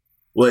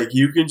 Like,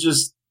 you can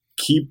just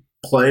keep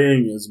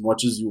playing as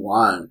much as you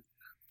want,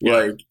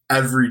 like,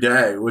 every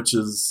day, which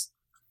is,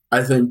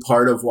 I think,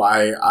 part of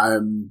why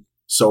I'm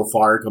so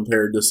far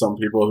compared to some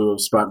people who have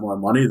spent more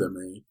money than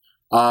me.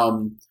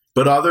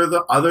 But other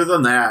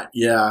than that,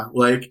 yeah,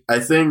 like, I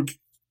think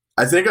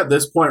at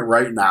this point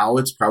right now,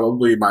 it's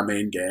probably my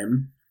main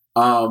game.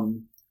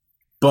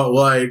 But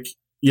like,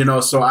 you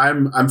know, so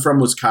I'm from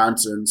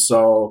Wisconsin,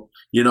 so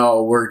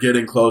we're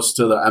getting close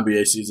to the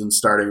NBA season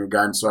starting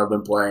again, so I've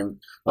been playing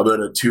a bit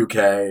of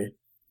 2K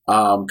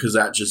because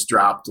that just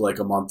dropped like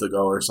a month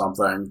ago or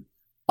something.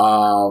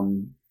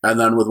 And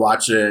then with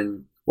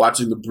watching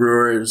the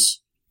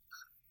Brewers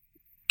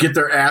get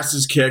their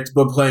asses kicked,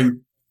 but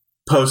playing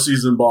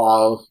postseason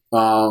ball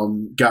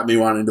got me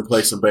wanting to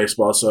play some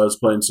baseball. So I was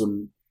playing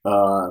some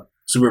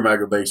Super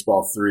Mega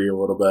Baseball 3 a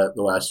little bit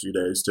the last few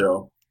days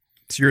too.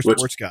 So you're a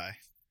sports guy.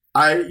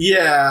 I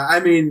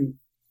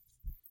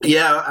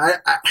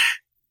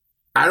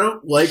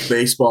don't like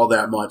baseball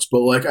that much, but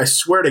like I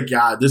swear to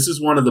God, this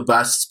is one of the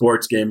best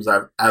sports games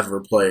I've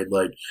ever played.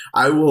 Like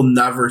I will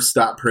never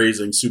stop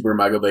praising Super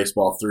Mega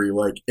Baseball 3.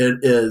 Like it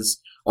is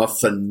a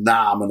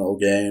phenomenal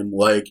game.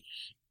 Like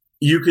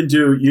you can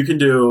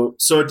do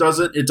so it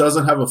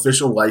doesn't have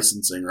official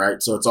licensing,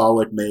 right? So it's all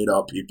like made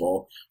up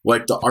people.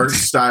 Like the art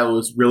style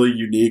is really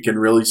unique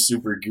and really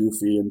super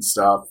goofy and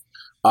stuff.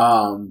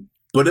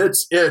 But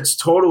it's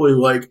totally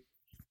like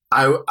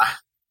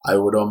I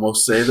would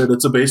almost say that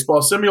it's a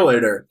baseball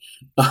simulator.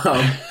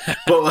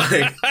 But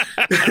like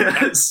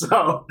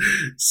so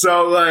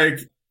like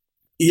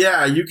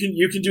yeah, you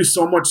can do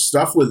so much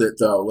stuff with it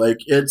though. Like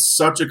it's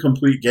such a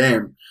complete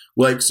game.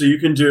 Like so you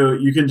can do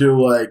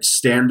like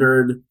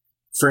standard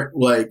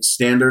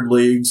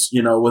leagues,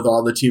 with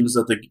all the teams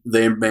that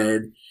they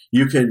made.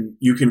 You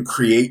can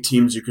create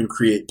teams, you can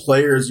create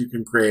players, you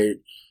can create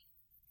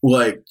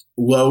like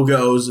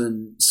logos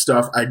and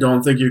stuff. I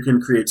don't think you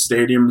can create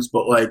stadiums,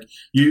 but like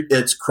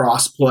it's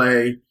cross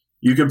play.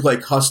 You can play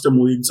custom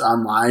leagues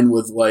online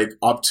with like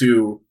up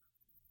to,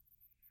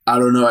 I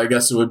don't know, I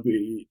guess it would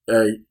be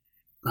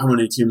how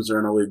many teams are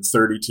in a league?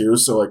 32.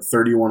 So like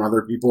 31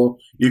 other people.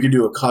 You can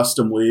do a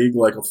custom league,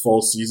 like a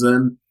full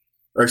season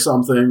or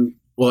something.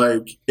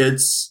 Like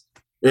it's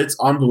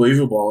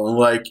unbelievable. And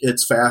like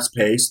it's fast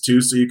paced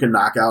too. So you can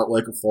knock out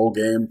like a full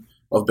game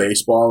of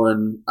baseball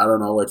in, I don't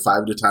know, like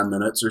 5 to 10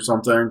 minutes or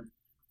something.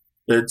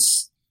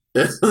 It's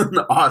an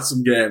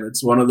awesome game.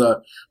 It's one of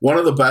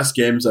the best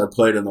games I've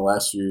played in the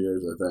last few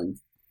years, I think,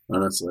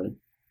 honestly.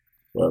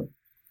 But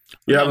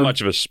yeah, I'm not much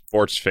of a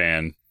sports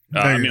fan.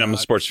 I'm a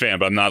sports fan,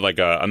 but I'm not like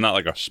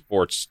a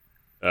sports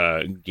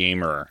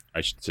gamer, I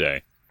should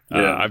say.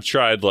 Yeah. I've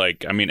tried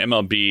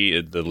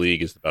MLB, the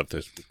league is about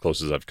the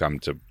closest I've come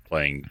to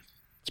playing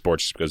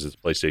sports because it's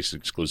PlayStation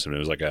exclusive. It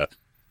was like a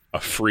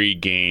free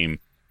game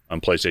on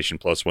PlayStation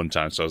Plus one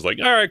time, so I was like,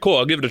 all right, cool,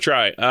 I'll give it a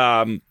try.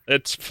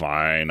 It's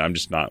fine. I'm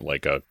just not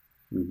like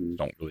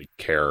don't really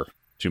care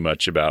too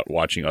much about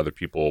watching other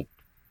people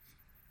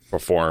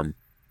perform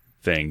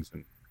things,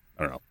 and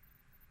I don't know.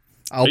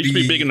 I used to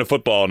be big into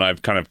football, and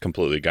I've kind of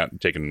completely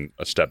taken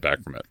a step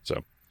back from it.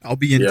 So I'll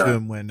be into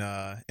him when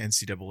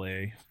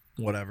NCAA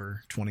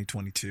whatever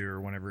 2022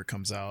 or whenever it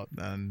comes out.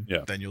 Then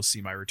you'll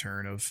see my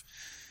return of.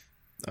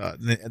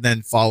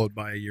 Then followed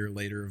by a year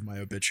later of my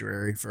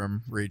obituary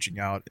from raging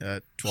out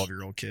at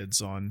 12-year-old kids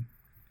on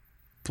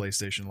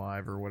PlayStation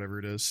Live or whatever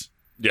it is.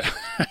 Yeah.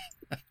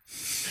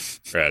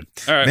 Rad.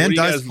 All right. Man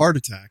dies of heart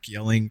attack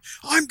yelling,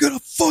 "I'm gonna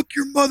fuck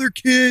your mother,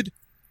 kid."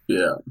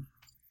 Yeah.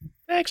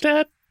 Thanks,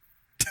 Dad.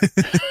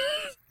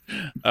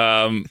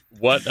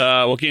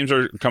 What games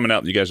are coming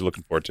out that you guys are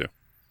looking forward to?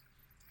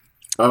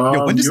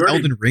 When does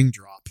Elden Ring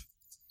drop?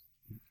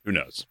 Who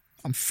knows?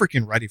 I'm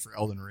freaking ready for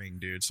Elden Ring,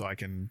 dude, so I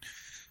can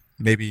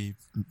maybe.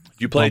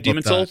 You play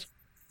Demon Souls?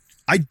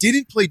 I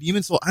didn't play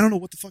Demon Souls. I don't know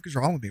what the fuck is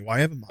wrong with me. Why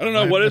haven't I don't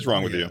know what is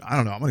wrong with you. I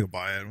don't know. I'm gonna go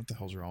buy it. What the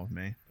hell's wrong with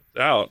me? It's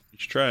out. You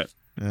should try it.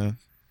 Yeah.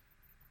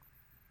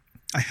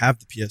 I have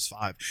the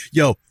PS5.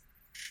 Yo,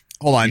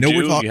 hold on.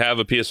 You have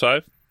a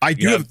PS5? I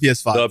do have a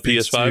PS5. The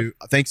PS5?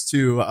 Thanks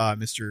to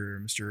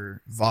Mr.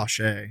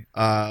 Vache.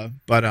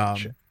 But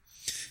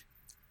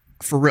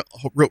for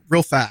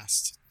real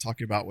fast,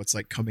 talking about what's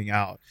like coming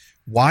out.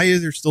 Why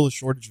is there still a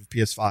shortage of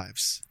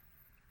PS5s?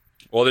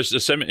 Well, there's a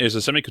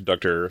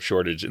semiconductor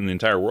shortage in the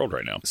entire world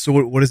right now. So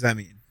what does that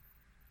mean?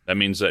 That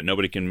means that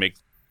nobody can make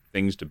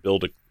things to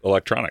build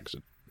electronics.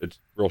 It's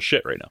real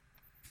shit right now.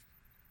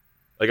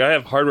 Like I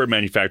have hardware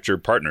manufacturer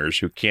partners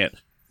who can't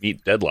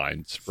meet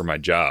deadlines for my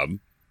job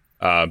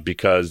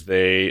because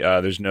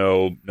there's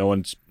no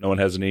one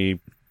has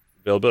any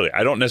availability.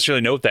 I don't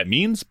necessarily know what that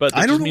means, but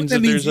that just means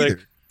that there's either.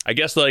 Like, I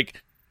guess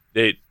like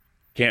they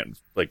can't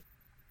like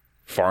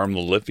farm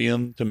the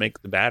lithium to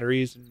make the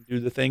batteries and do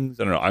the things.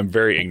 I don't know. I'm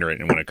very ignorant,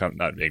 and when it comes,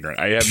 not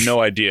ignorant, I have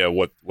no idea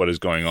what is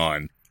going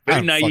on.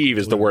 Very naive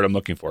is the word I'm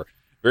looking for.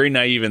 Very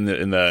naive in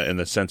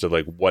the sense of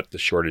like what the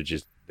shortage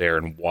is there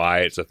and why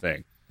it's a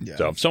thing. Yeah.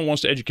 So if someone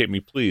wants to educate me,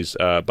 please,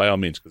 by all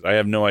means, because I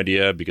have no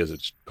idea, because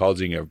it's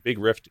causing a big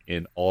rift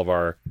in all of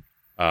our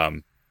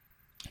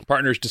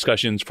partners'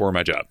 discussions for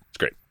my job. It's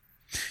great.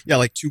 Yeah,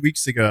 like 2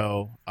 weeks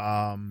ago,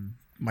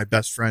 my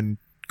best friend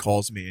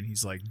calls me and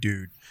he's like,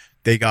 dude,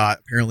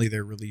 apparently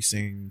they're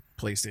releasing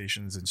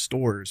PlayStations in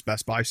stores,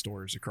 Best Buy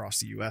stores across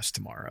the U.S.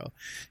 tomorrow.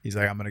 He's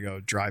like, I'm going to go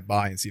drive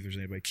by and see if there's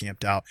anybody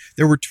camped out.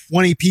 There were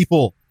 20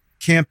 people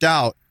camped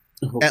out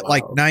at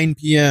like 9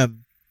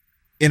 p.m.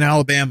 in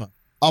Alabama.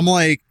 I'm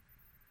like,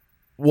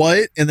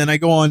 what? And then I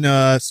go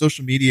on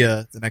social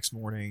media the next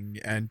morning,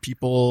 and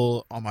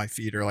people on my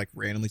feed are like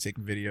randomly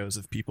taking videos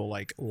of people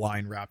like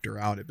line wrapped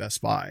around at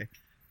Best Buy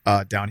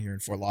down here in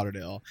Fort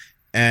Lauderdale,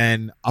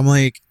 and I'm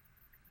like,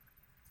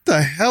 what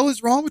the hell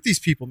is wrong with these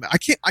people, man?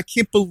 I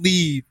can't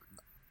believe.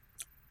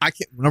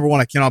 Number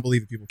one, I cannot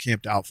believe that people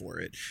camped out for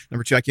it.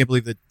 Number two, I can't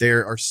believe that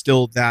there are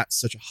still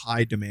such a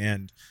high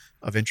demand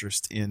of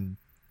interest in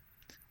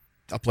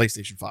a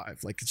PlayStation 5.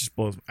 Like,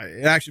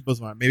 it actually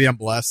blows my mind. Maybe I'm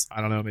blessed. I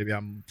don't know.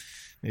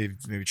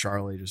 Maybe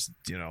Charlie just,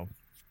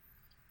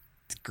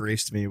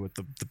 graced me with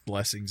the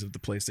blessings of the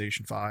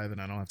PlayStation 5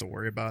 and I don't have to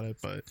worry about it.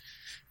 But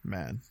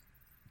man.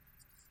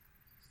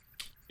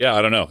 Yeah,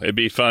 I don't know. It'd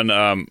be fun.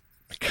 I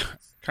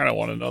kind of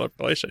want another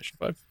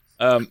PlayStation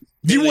 5.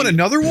 You want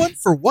another one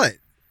for what?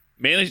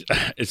 Mainly,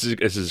 this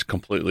is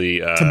completely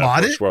to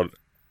mod it? World.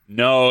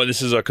 No,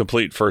 this is a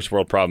complete first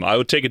world problem. I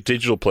would take a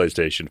digital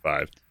PlayStation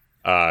 5.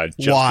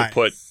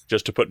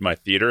 Just to put in my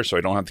theater, so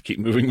I don't have to keep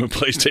moving my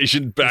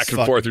PlayStation back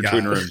and forth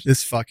between rooms.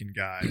 This fucking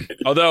guy.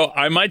 Although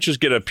I might just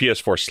get a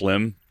PS4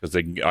 Slim because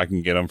I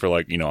can get them for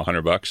like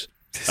 $100.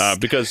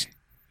 Because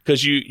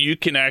you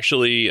can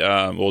actually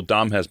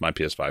Dom has my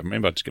PS5.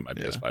 Maybe I'll just get my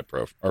PS5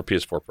 Pro or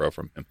PS4 Pro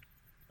from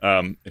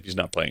him if he's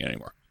not playing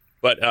anymore.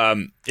 But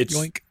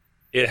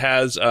it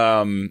has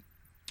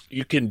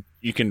you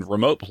can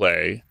remote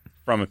play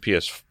from a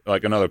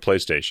another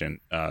PlayStation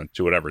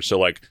to whatever. So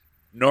like.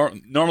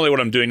 Normally what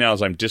I'm doing now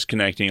is I'm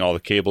disconnecting all the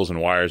cables and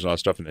wires and all that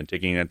stuff and then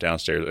taking it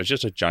downstairs. It's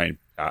just a giant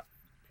pain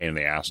in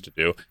the ass to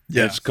do.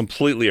 Yeah. It's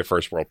completely a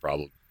first world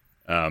problem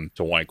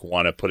to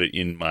want to put it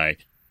in my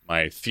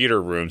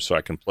theater room so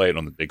I can play it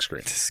on the big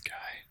screen. This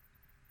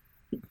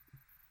guy.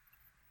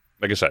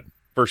 Like I said,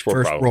 first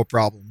world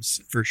problems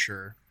for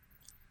sure.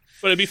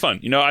 But it'd be fun.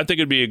 I think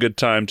it'd be a good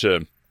time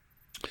to...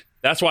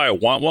 That's why I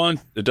want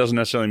one. It doesn't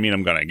necessarily mean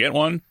I'm going to get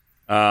one.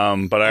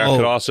 But I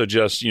could also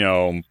just,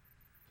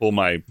 pull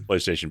my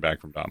PlayStation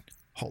back from Dom.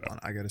 Hold on,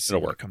 I gotta see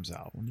when it comes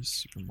out. When does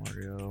Super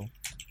Mario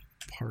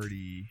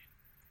Party?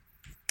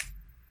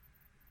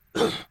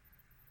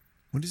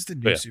 When does the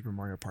new Super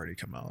Mario Party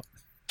come out?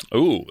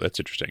 Oh, that's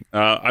interesting.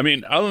 I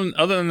mean,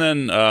 other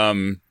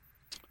than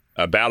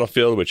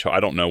Battlefield, which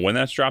I don't know when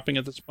that's dropping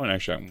at this point.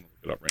 Actually, I'm gonna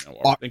look it up right now.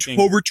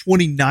 October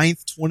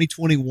 29th,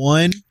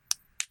 2021.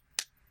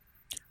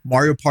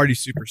 Mario Party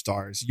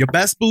Superstars. You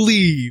best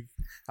believe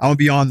I'm gonna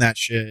be on that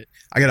shit.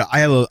 I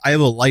have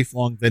a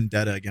lifelong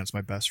vendetta against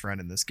my best friend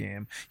in this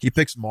game. He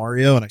picks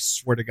Mario, and I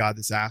swear to God,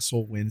 this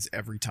asshole wins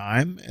every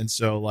time. And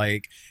so,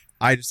 like,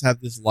 I just have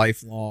this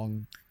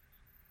lifelong.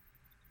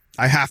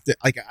 I have to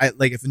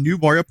if a new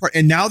Mario Party,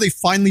 and now they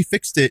finally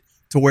fixed it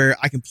to where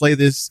I can play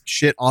this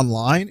shit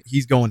online.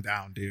 He's going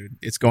down, dude.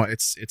 It's gonna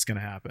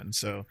happen.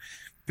 So,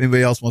 if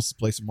anybody else wants to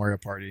play some Mario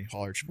Party,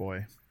 holler at your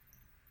boy.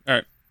 All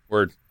right.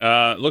 Word.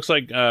 Looks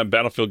like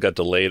Battlefield got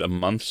delayed a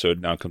month, so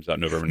it now comes out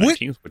November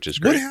 19th, which is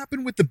great. What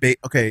happened with the beta?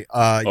 Okay,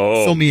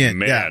 fill me in.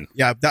 Man.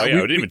 Yeah. We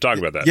didn't even talk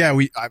about that. Yeah,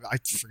 I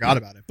forgot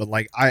about it, but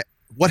like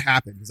what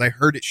happened? Because I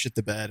heard it shit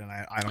the bed, and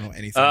I don't know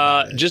anything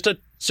about it.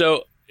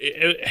 So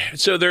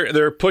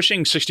they're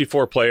pushing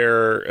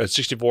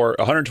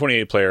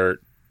 128 player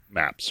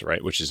maps,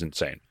 right? Which is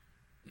insane.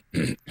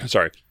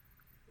 Sorry.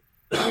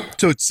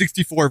 So it's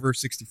 64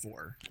 versus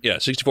 64. Yeah,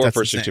 64 That's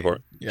versus insane. 64.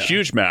 Yeah.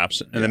 Huge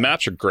maps, and the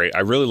maps are great.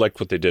 I really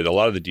like what they did. A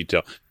lot of the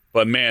detail.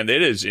 But man,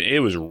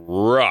 it was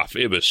rough.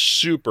 It was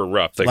super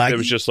rough. Like laggy? It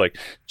was just like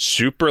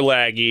super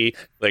laggy.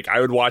 Like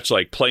I would watch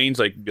like planes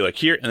like be like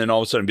here, and then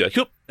all of a sudden be like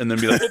whoop, and then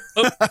be like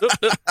whoop, whoop,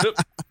 whoop,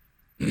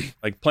 whoop.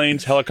 Like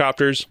planes,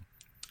 helicopters,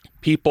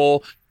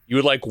 people. You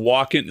would like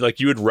walk in, like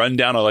you would run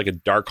down a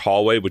dark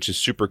hallway, which is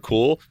super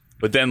cool.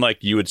 But then, like,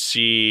 you would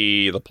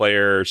see the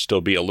player still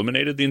be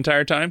illuminated the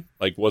entire time.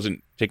 Like,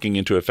 wasn't taking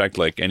into effect,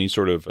 like, any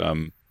sort of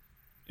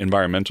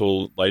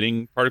environmental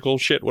lighting particle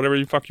shit, whatever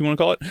the fuck you want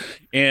to call it.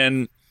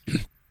 And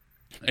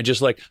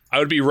just, like, I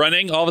would be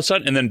running all of a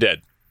sudden and then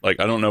dead. Like,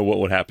 I don't know what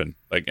would happen.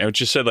 Like, it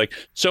just said, like,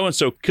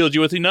 so-and-so killed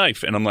you with a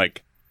knife. And I'm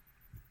like,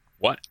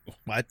 what?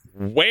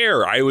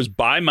 Where? I was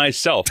by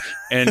myself,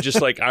 and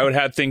just like I would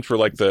have things where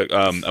like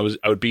I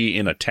would be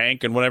in a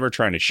tank and whatever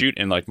trying to shoot,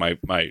 and like my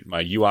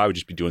UI would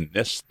just be doing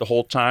this the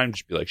whole time,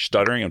 just be like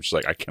stuttering. I'm just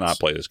like I cannot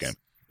play this game.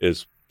 It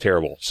is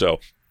terrible. So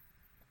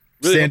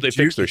really hope they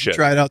fix their shit.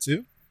 Try it out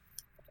too.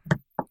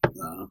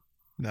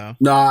 No.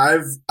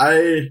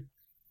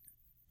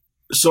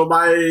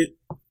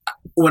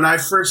 When I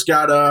first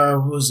got a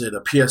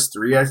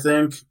PS3, I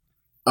think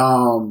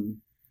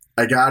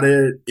I got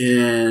it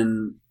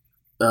in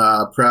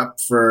prep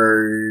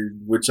for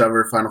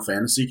whichever Final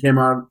Fantasy came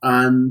out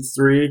on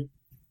 3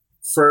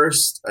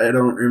 first. I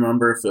don't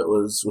remember if it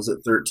was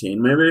it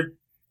 13 maybe?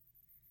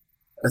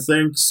 I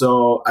think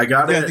so. I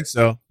got it. I think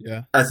so.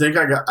 Yeah. I think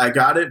I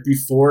got it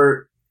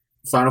before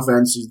Final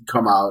Fantasy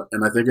come out,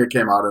 and I think it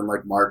came out in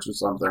like March or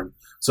something.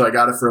 So I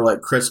got it for like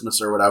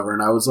Christmas or whatever,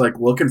 and I was like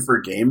looking for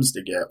games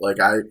to get.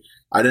 Like I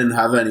didn't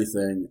have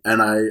anything,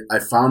 and I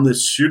found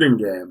this shooting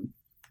game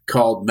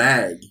called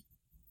MAG.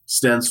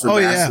 Stands for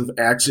Massive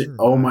Action.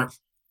 Oh my!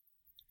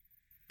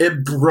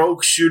 it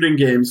broke shooting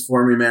games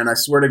for me, man. I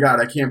swear to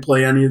God, I can't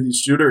play any of these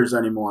shooters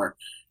anymore.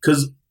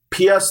 Because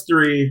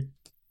PS3,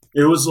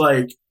 it was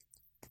like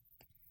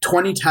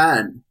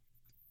 2010,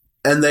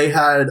 and they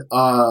had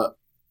a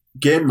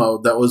game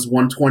mode that was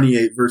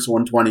 128 versus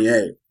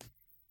 128.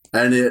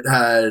 And it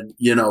had,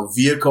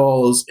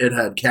 vehicles, it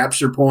had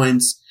capture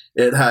points,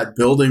 it had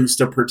buildings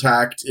to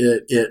protect,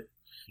 it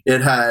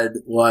had,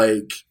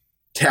 like,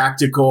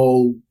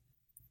 tactical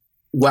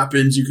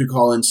weapons you could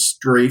call in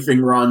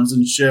strafing runs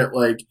and shit.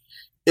 Like,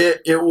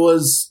 it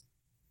was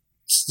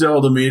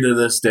still, to me, to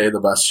this day, the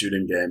best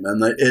shooting game.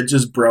 And it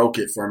just broke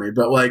it for me.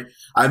 But, like,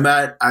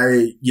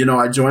 I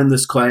joined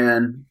this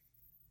clan,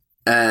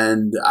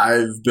 and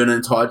I've been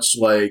in touch,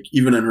 like,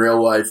 even in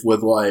real life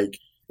with, like,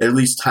 at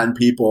least 10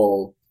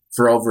 people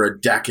for over a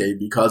decade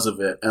because of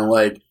it. And,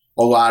 like,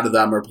 a lot of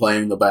them are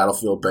playing the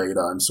Battlefield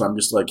beta. And so I'm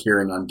just, like,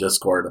 hearing on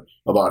Discord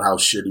about how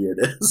shitty it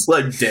is,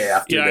 like, day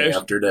after day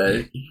after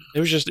day.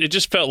 It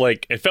just felt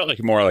like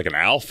more like an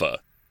alpha,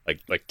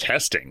 like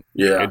testing.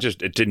 Yeah.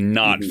 It did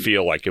not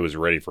feel like it was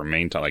ready for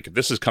main time. Like, if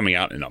this is coming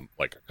out in a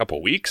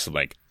couple weeks,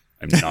 like,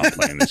 I'm not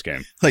playing this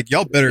game. Like,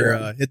 y'all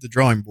better hit the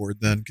drawing board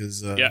then,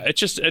 because it's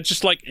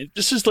just like,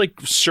 this is like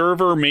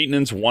server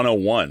maintenance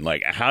 101.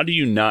 Like, how do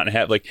you not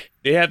have, like,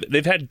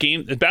 they've had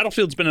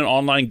Battlefield's been an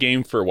online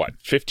game for what,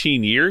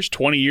 15 years,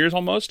 20 years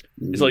almost.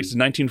 It's like since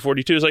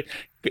 1942. It's like,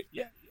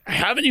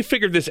 haven't you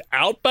figured this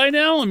out by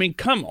now? I mean,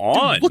 come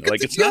on. Dude,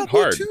 like, it's not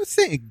hard. Diablo 2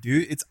 thing,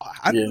 dude.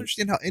 I don't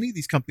understand how any of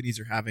these companies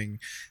are having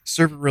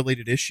server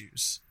related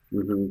issues.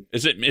 Mm-hmm.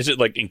 Is it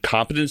like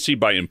incompetency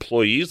by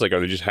employees? Like,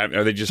 are they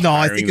just no,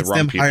 hiring the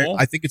wrong people?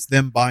 I think it's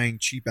them buying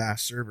cheap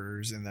ass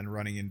servers and then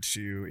running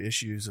into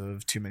issues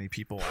of too many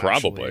people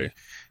probably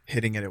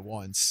hitting it at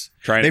once.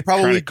 Trying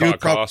to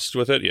cut cost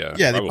with it.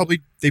 Yeah,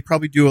 they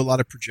probably do a lot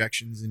of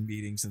projections in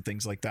meetings and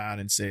things like that,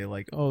 and say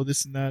like, oh,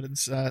 this and that and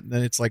that, and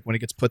then it's like when it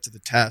gets put to the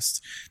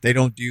test, they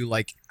don't do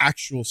like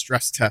actual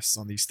stress tests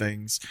on these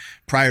things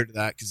prior to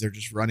that because they're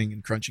just running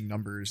and crunching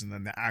numbers, and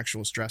then the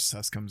actual stress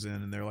test comes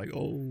in and they're like,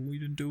 oh, we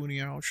didn't do any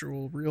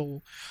actual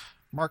real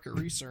market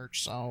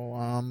research, so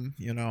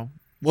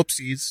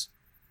whoopsies,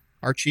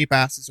 our cheap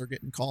asses are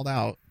getting called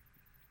out.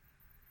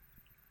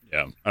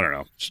 Yeah, I don't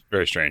know. It's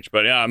very strange.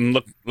 But yeah, I'm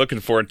looking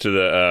forward to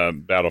the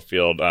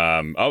Battlefield.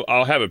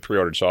 I'll have it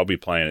pre-ordered, so I'll be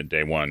playing it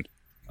day one.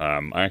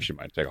 I actually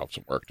might take off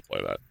some work to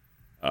play that,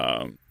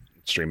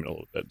 stream it a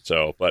little bit.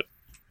 So, but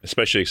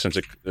especially since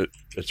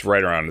it's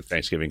right around the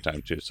Thanksgiving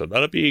time too, so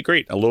that'll be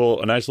great.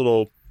 A nice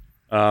little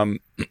time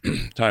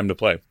to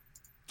play.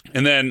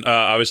 And then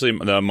obviously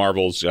the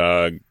Marvel's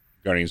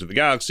Guardians of the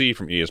Galaxy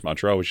from ES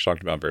Montreal, which you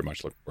talked about. Very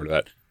much looking forward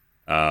to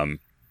that.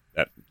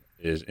 That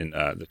is in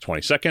the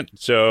 22nd.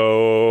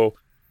 So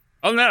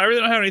other than that, I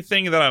really don't have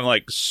anything that I'm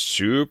like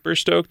super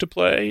stoked to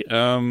play.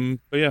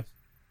 But yeah,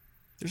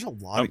 there's a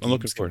lot of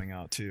games coming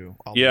out too.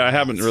 Yeah, I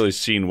haven't really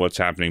seen what's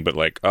happening, but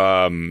like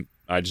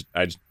I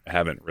just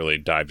haven't really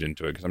dived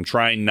into it because I'm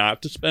trying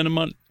not to spend a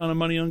ton of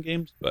money on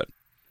games, but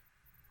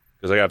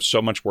because I have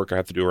so much work I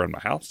have to do around my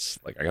house.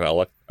 Like I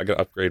gotta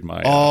upgrade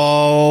my.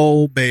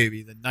 Oh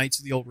baby, the Knights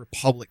of the Old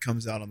Republic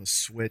comes out on the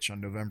Switch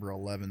on November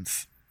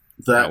 11th.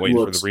 That waiting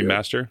for the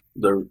remaster.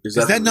 Is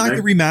that not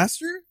the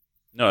remaster?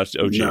 No, it's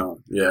OG. No,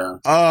 yeah.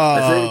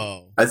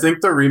 Oh, I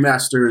think the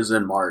remaster is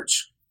in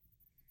March.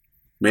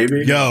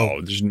 Maybe.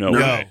 There's no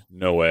way.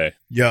 No way.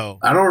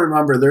 I don't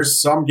remember.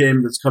 There's some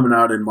game that's coming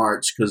out in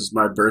March because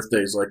my birthday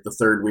is like the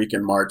third week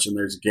in March, and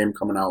there's a game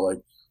coming out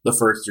like the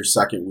first or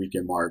second week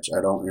in March.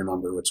 I don't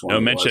remember which one.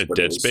 No mention of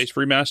Dead Space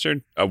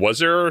remastered. Was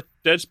there a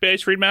Dead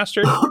Space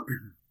remastered?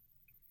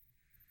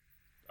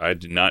 I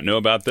did not know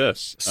about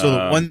this.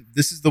 So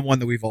this is the one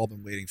that we've all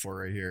been waiting for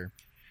right here.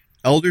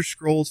 Elder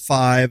Scrolls V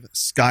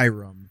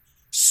Skyrim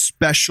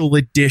Special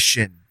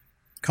Edition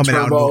coming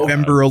out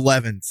November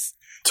 11th.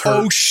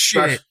 Oh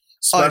shit!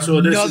 Special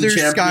another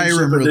edition,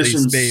 Skyrim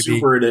release, baby.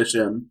 Super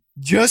edition.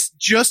 Just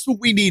what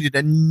we needed.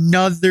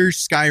 Another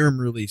Skyrim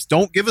release.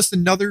 Don't give us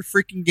another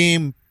freaking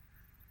game.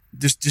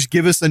 Just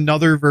give us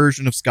another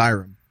version of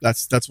Skyrim.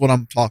 That's what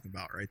I'm talking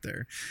about right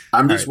there.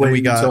 I'm just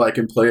waiting until I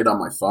can play it on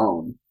my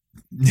phone.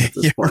 At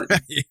this point.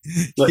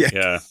 Right.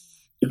 Yeah.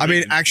 I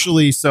mean,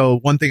 actually, so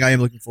one thing I am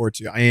looking forward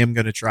to, I am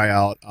going to try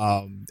out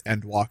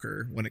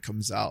Endwalker when it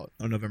comes out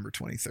on November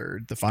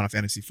 23rd, the Final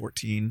Fantasy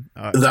 14.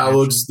 That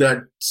looks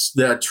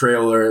that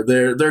trailer.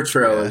 Their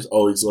trailers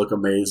always look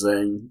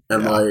amazing,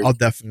 and I'll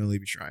definitely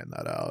be trying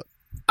that out.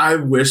 I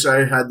wish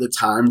I had the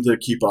time to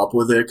keep up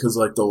with it because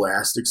like the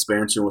last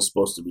expansion was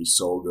supposed to be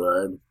so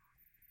good,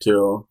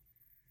 too.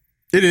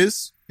 It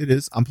is.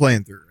 I'm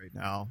playing through it right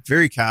now,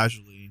 very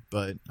casually,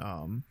 but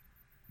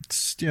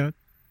it's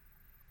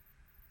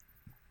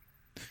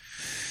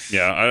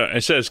Yeah,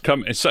 it says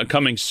it's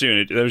coming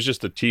soon. There was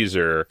just a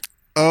teaser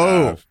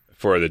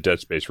for the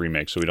Dead Space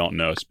remake, so we don't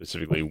know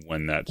specifically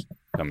when that's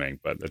coming,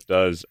 but it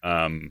does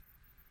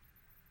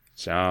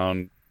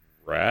sound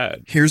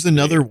rad. Here's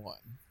another one.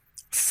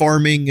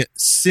 Farming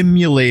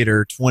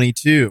Simulator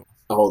 22.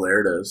 Oh,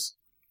 there it is.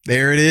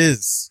 There it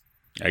is.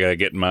 I gotta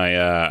get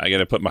my I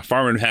gotta put my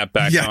farming hat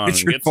back Yeah, on get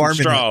and your get some farming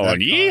hat straw back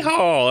and on.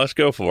 yeehaw, let's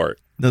go for it.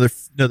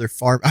 Another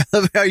farm. I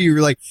love how you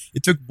were like,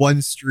 it took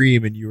one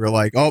stream and you were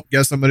like, oh,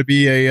 guess I'm going to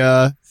be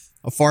a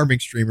farming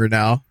streamer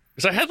now.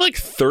 Because I had like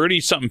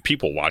 30 something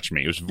people watch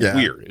me. It was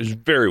weird. It was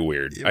very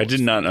weird. I did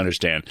not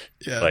understand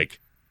like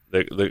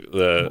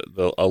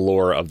the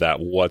allure of that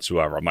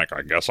whatsoever. I'm like,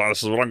 I guess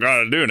this is what I'm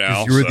gonna do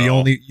now.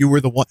 You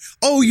were the one.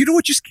 Oh, you know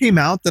what just came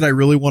out that I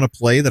really want to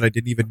play that I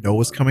didn't even know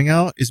was coming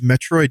out is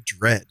Metroid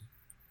Dread.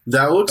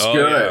 That looks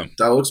good. Yeah.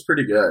 That looks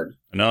pretty good.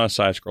 Another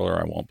side scroller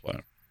I won't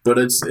play. But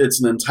it's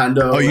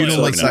Nintendo. Oh, you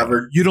don't like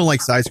you don't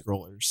like side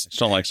scrollers. I just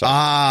don't like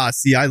side.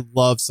 See, I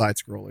love side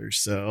scrollers,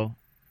 so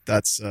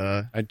that's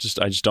I just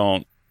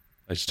don't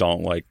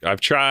like. I've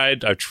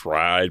tried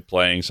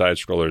playing side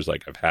scrollers.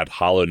 Like I've had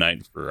Hollow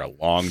Knight for a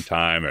long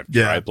time. I've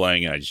tried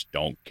playing it. I just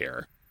don't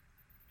care.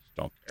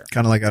 Don't care.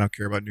 Kind of like I don't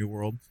care about New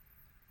World.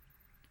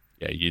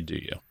 Yeah, you do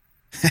you.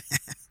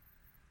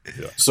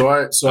 Yeah. So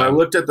I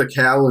looked at the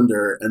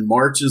calendar and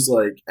March is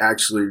like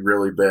actually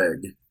really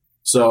big.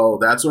 So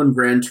that's when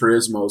Gran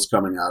Turismo is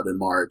coming out in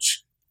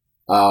March.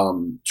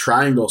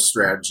 Triangle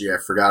Strategy, I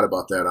forgot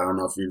about that. I don't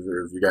know if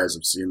either of you guys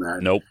have seen that.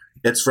 Nope.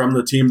 It's from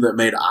the team that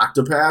made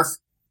Octopath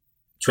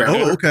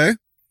Traveler. Oh, okay.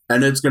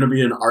 And it's going to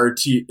be an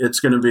RT. It's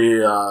going to be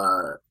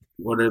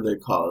what do they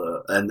call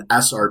it? An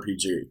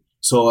SRPG.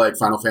 So like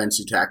Final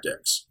Fantasy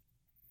Tactics.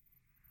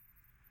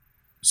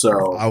 So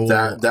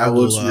that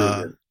looks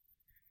really good.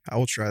 I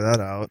will try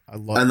that out. I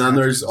love. And then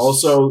there's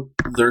also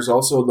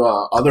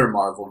the other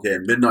Marvel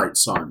game, Midnight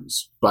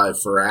Suns, by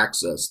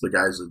Firaxis, the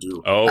guys that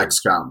do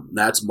XCOM. And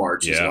that's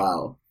March as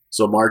well.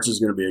 So March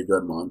is going to be a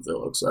good month. It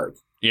looks like.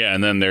 Yeah,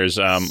 and then there's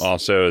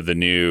also the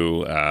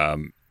new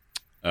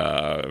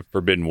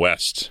Forbidden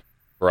West.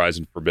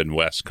 Horizon Forbidden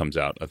West comes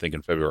out, I think,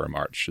 in February or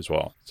March as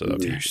well. So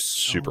that'd be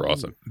super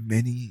awesome.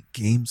 Many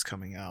games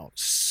coming out.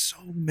 So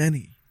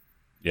many.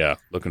 Yeah,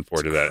 looking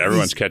forward to that.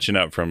 Everyone's catching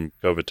up from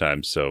COVID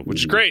times, so which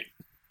is great.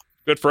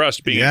 Good for us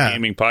being a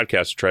gaming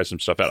podcast to try some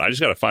stuff out. I just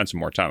got to find some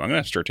more time. I'm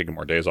going to start taking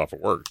more days off of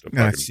work to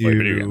play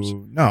video games.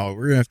 No,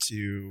 we're going to have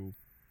to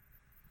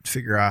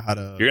figure out how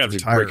to. You're going to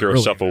have to break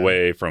yourself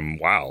away from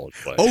WoW.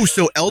 Oh,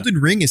 so Elden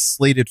Ring is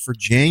slated for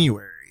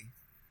January.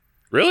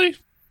 Really?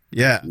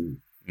 Yeah.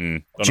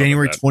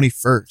 January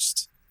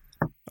 21st.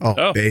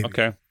 Oh, baby.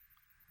 Okay.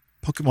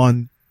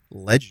 Pokemon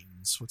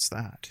Legends. What's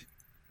that?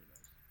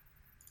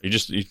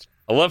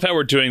 I love how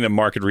we're doing the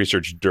market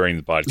research during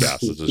the podcast.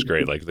 This is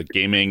great. Like the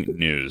gaming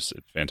news.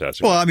 It's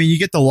fantastic. Well, I mean, you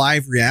get the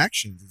live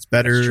reactions. It's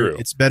better. That's true.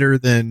 It's better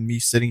than me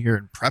sitting here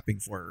and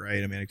prepping for it,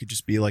 right? I mean, it could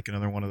just be like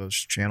another one of those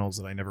channels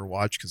that I never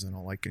watch because I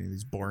don't like any of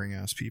these boring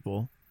ass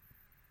people.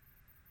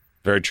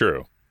 Very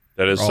true.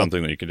 That is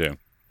something that you can do.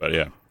 But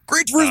yeah.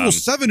 Gran Turismo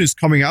 7 is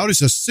coming out.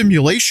 It's a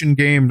simulation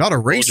game, not a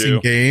racing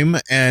game.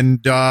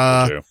 And,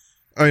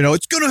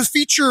 it's going to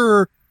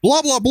feature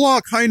blah, blah,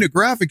 blah kind of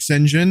graphics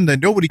engine that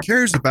nobody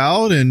cares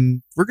about.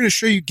 And we're going to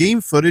show you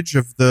game footage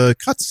of the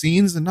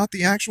cutscenes and not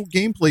the actual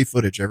gameplay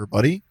footage,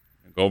 everybody.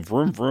 Go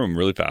vroom, vroom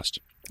really fast.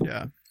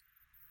 Yeah.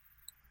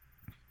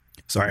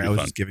 Sorry, I was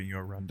just giving you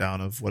a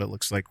rundown of what it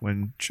looks like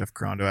when Chef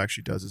Crondo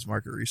actually does his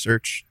market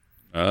research.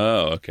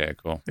 Oh, okay,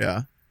 cool.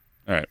 Yeah.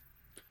 All right.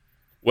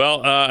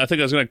 Well, I think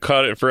I was going to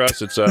cut it for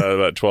us. It's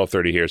about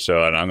 12:30 here,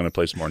 so I'm going to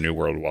play some more New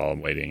World while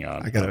I'm waiting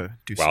on. I gotta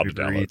do WoW some to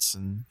download. Eats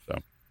and so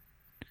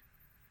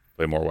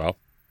play more WoW.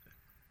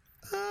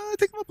 I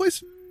think I'm gonna play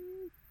some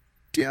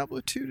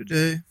Diablo 2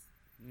 today.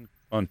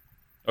 Fun.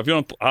 If you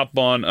want to hop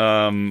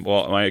on,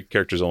 well, my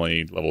character's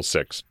only level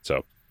 6, so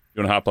if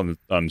you want to hop on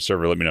the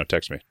server, let me know.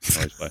 Text me.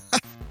 Always play.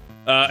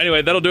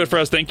 Anyway, that'll do it for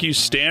us. Thank you,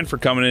 Stan, for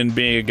coming in and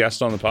being a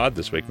guest on the pod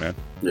this week, man.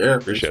 Yeah,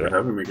 appreciate it.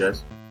 Having me,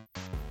 guys.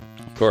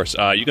 Of course.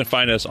 You can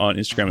find us on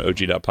Instagram at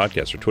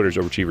og.podcast or Twitter's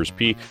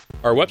OverachieversP.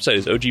 Our website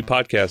is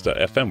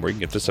ogpodcast.fm, where you can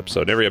get this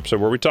episode, every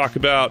episode where we talk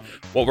about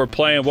what we're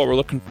playing, what we're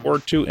looking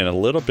forward to, and a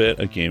little bit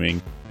of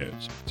gaming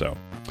news. So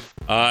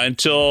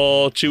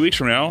until 2 weeks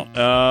from now,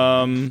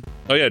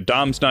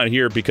 Dom's not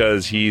here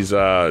because he's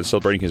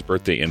celebrating his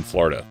birthday in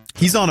Florida.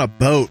 He's on a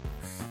boat.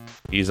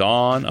 He's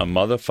on a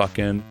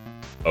motherfucking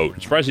boat. I'm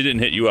surprised he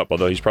didn't hit you up,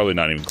 although he's probably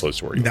not even close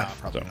to where you are. No,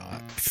 probably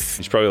not.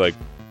 He's probably like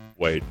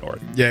way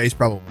north. Yeah, he's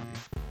probably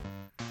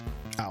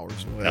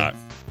hours away.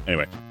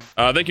 Anyway,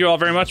 thank you all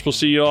very much. We'll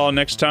see you all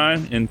next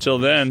time. Until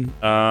then,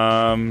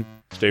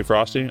 stay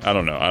frosty. I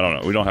don't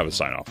know. We don't have a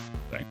sign off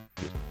thing.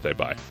 Just say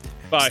bye.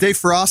 Bye. Stay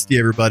frosty,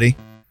 everybody.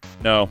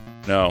 No.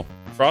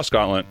 Frost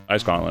Gauntlet,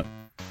 Ice Gauntlet,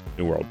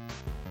 New World.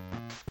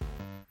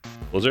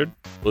 Blizzard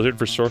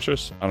for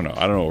Sorceress? I don't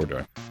know what we're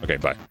doing. Okay,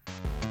 bye.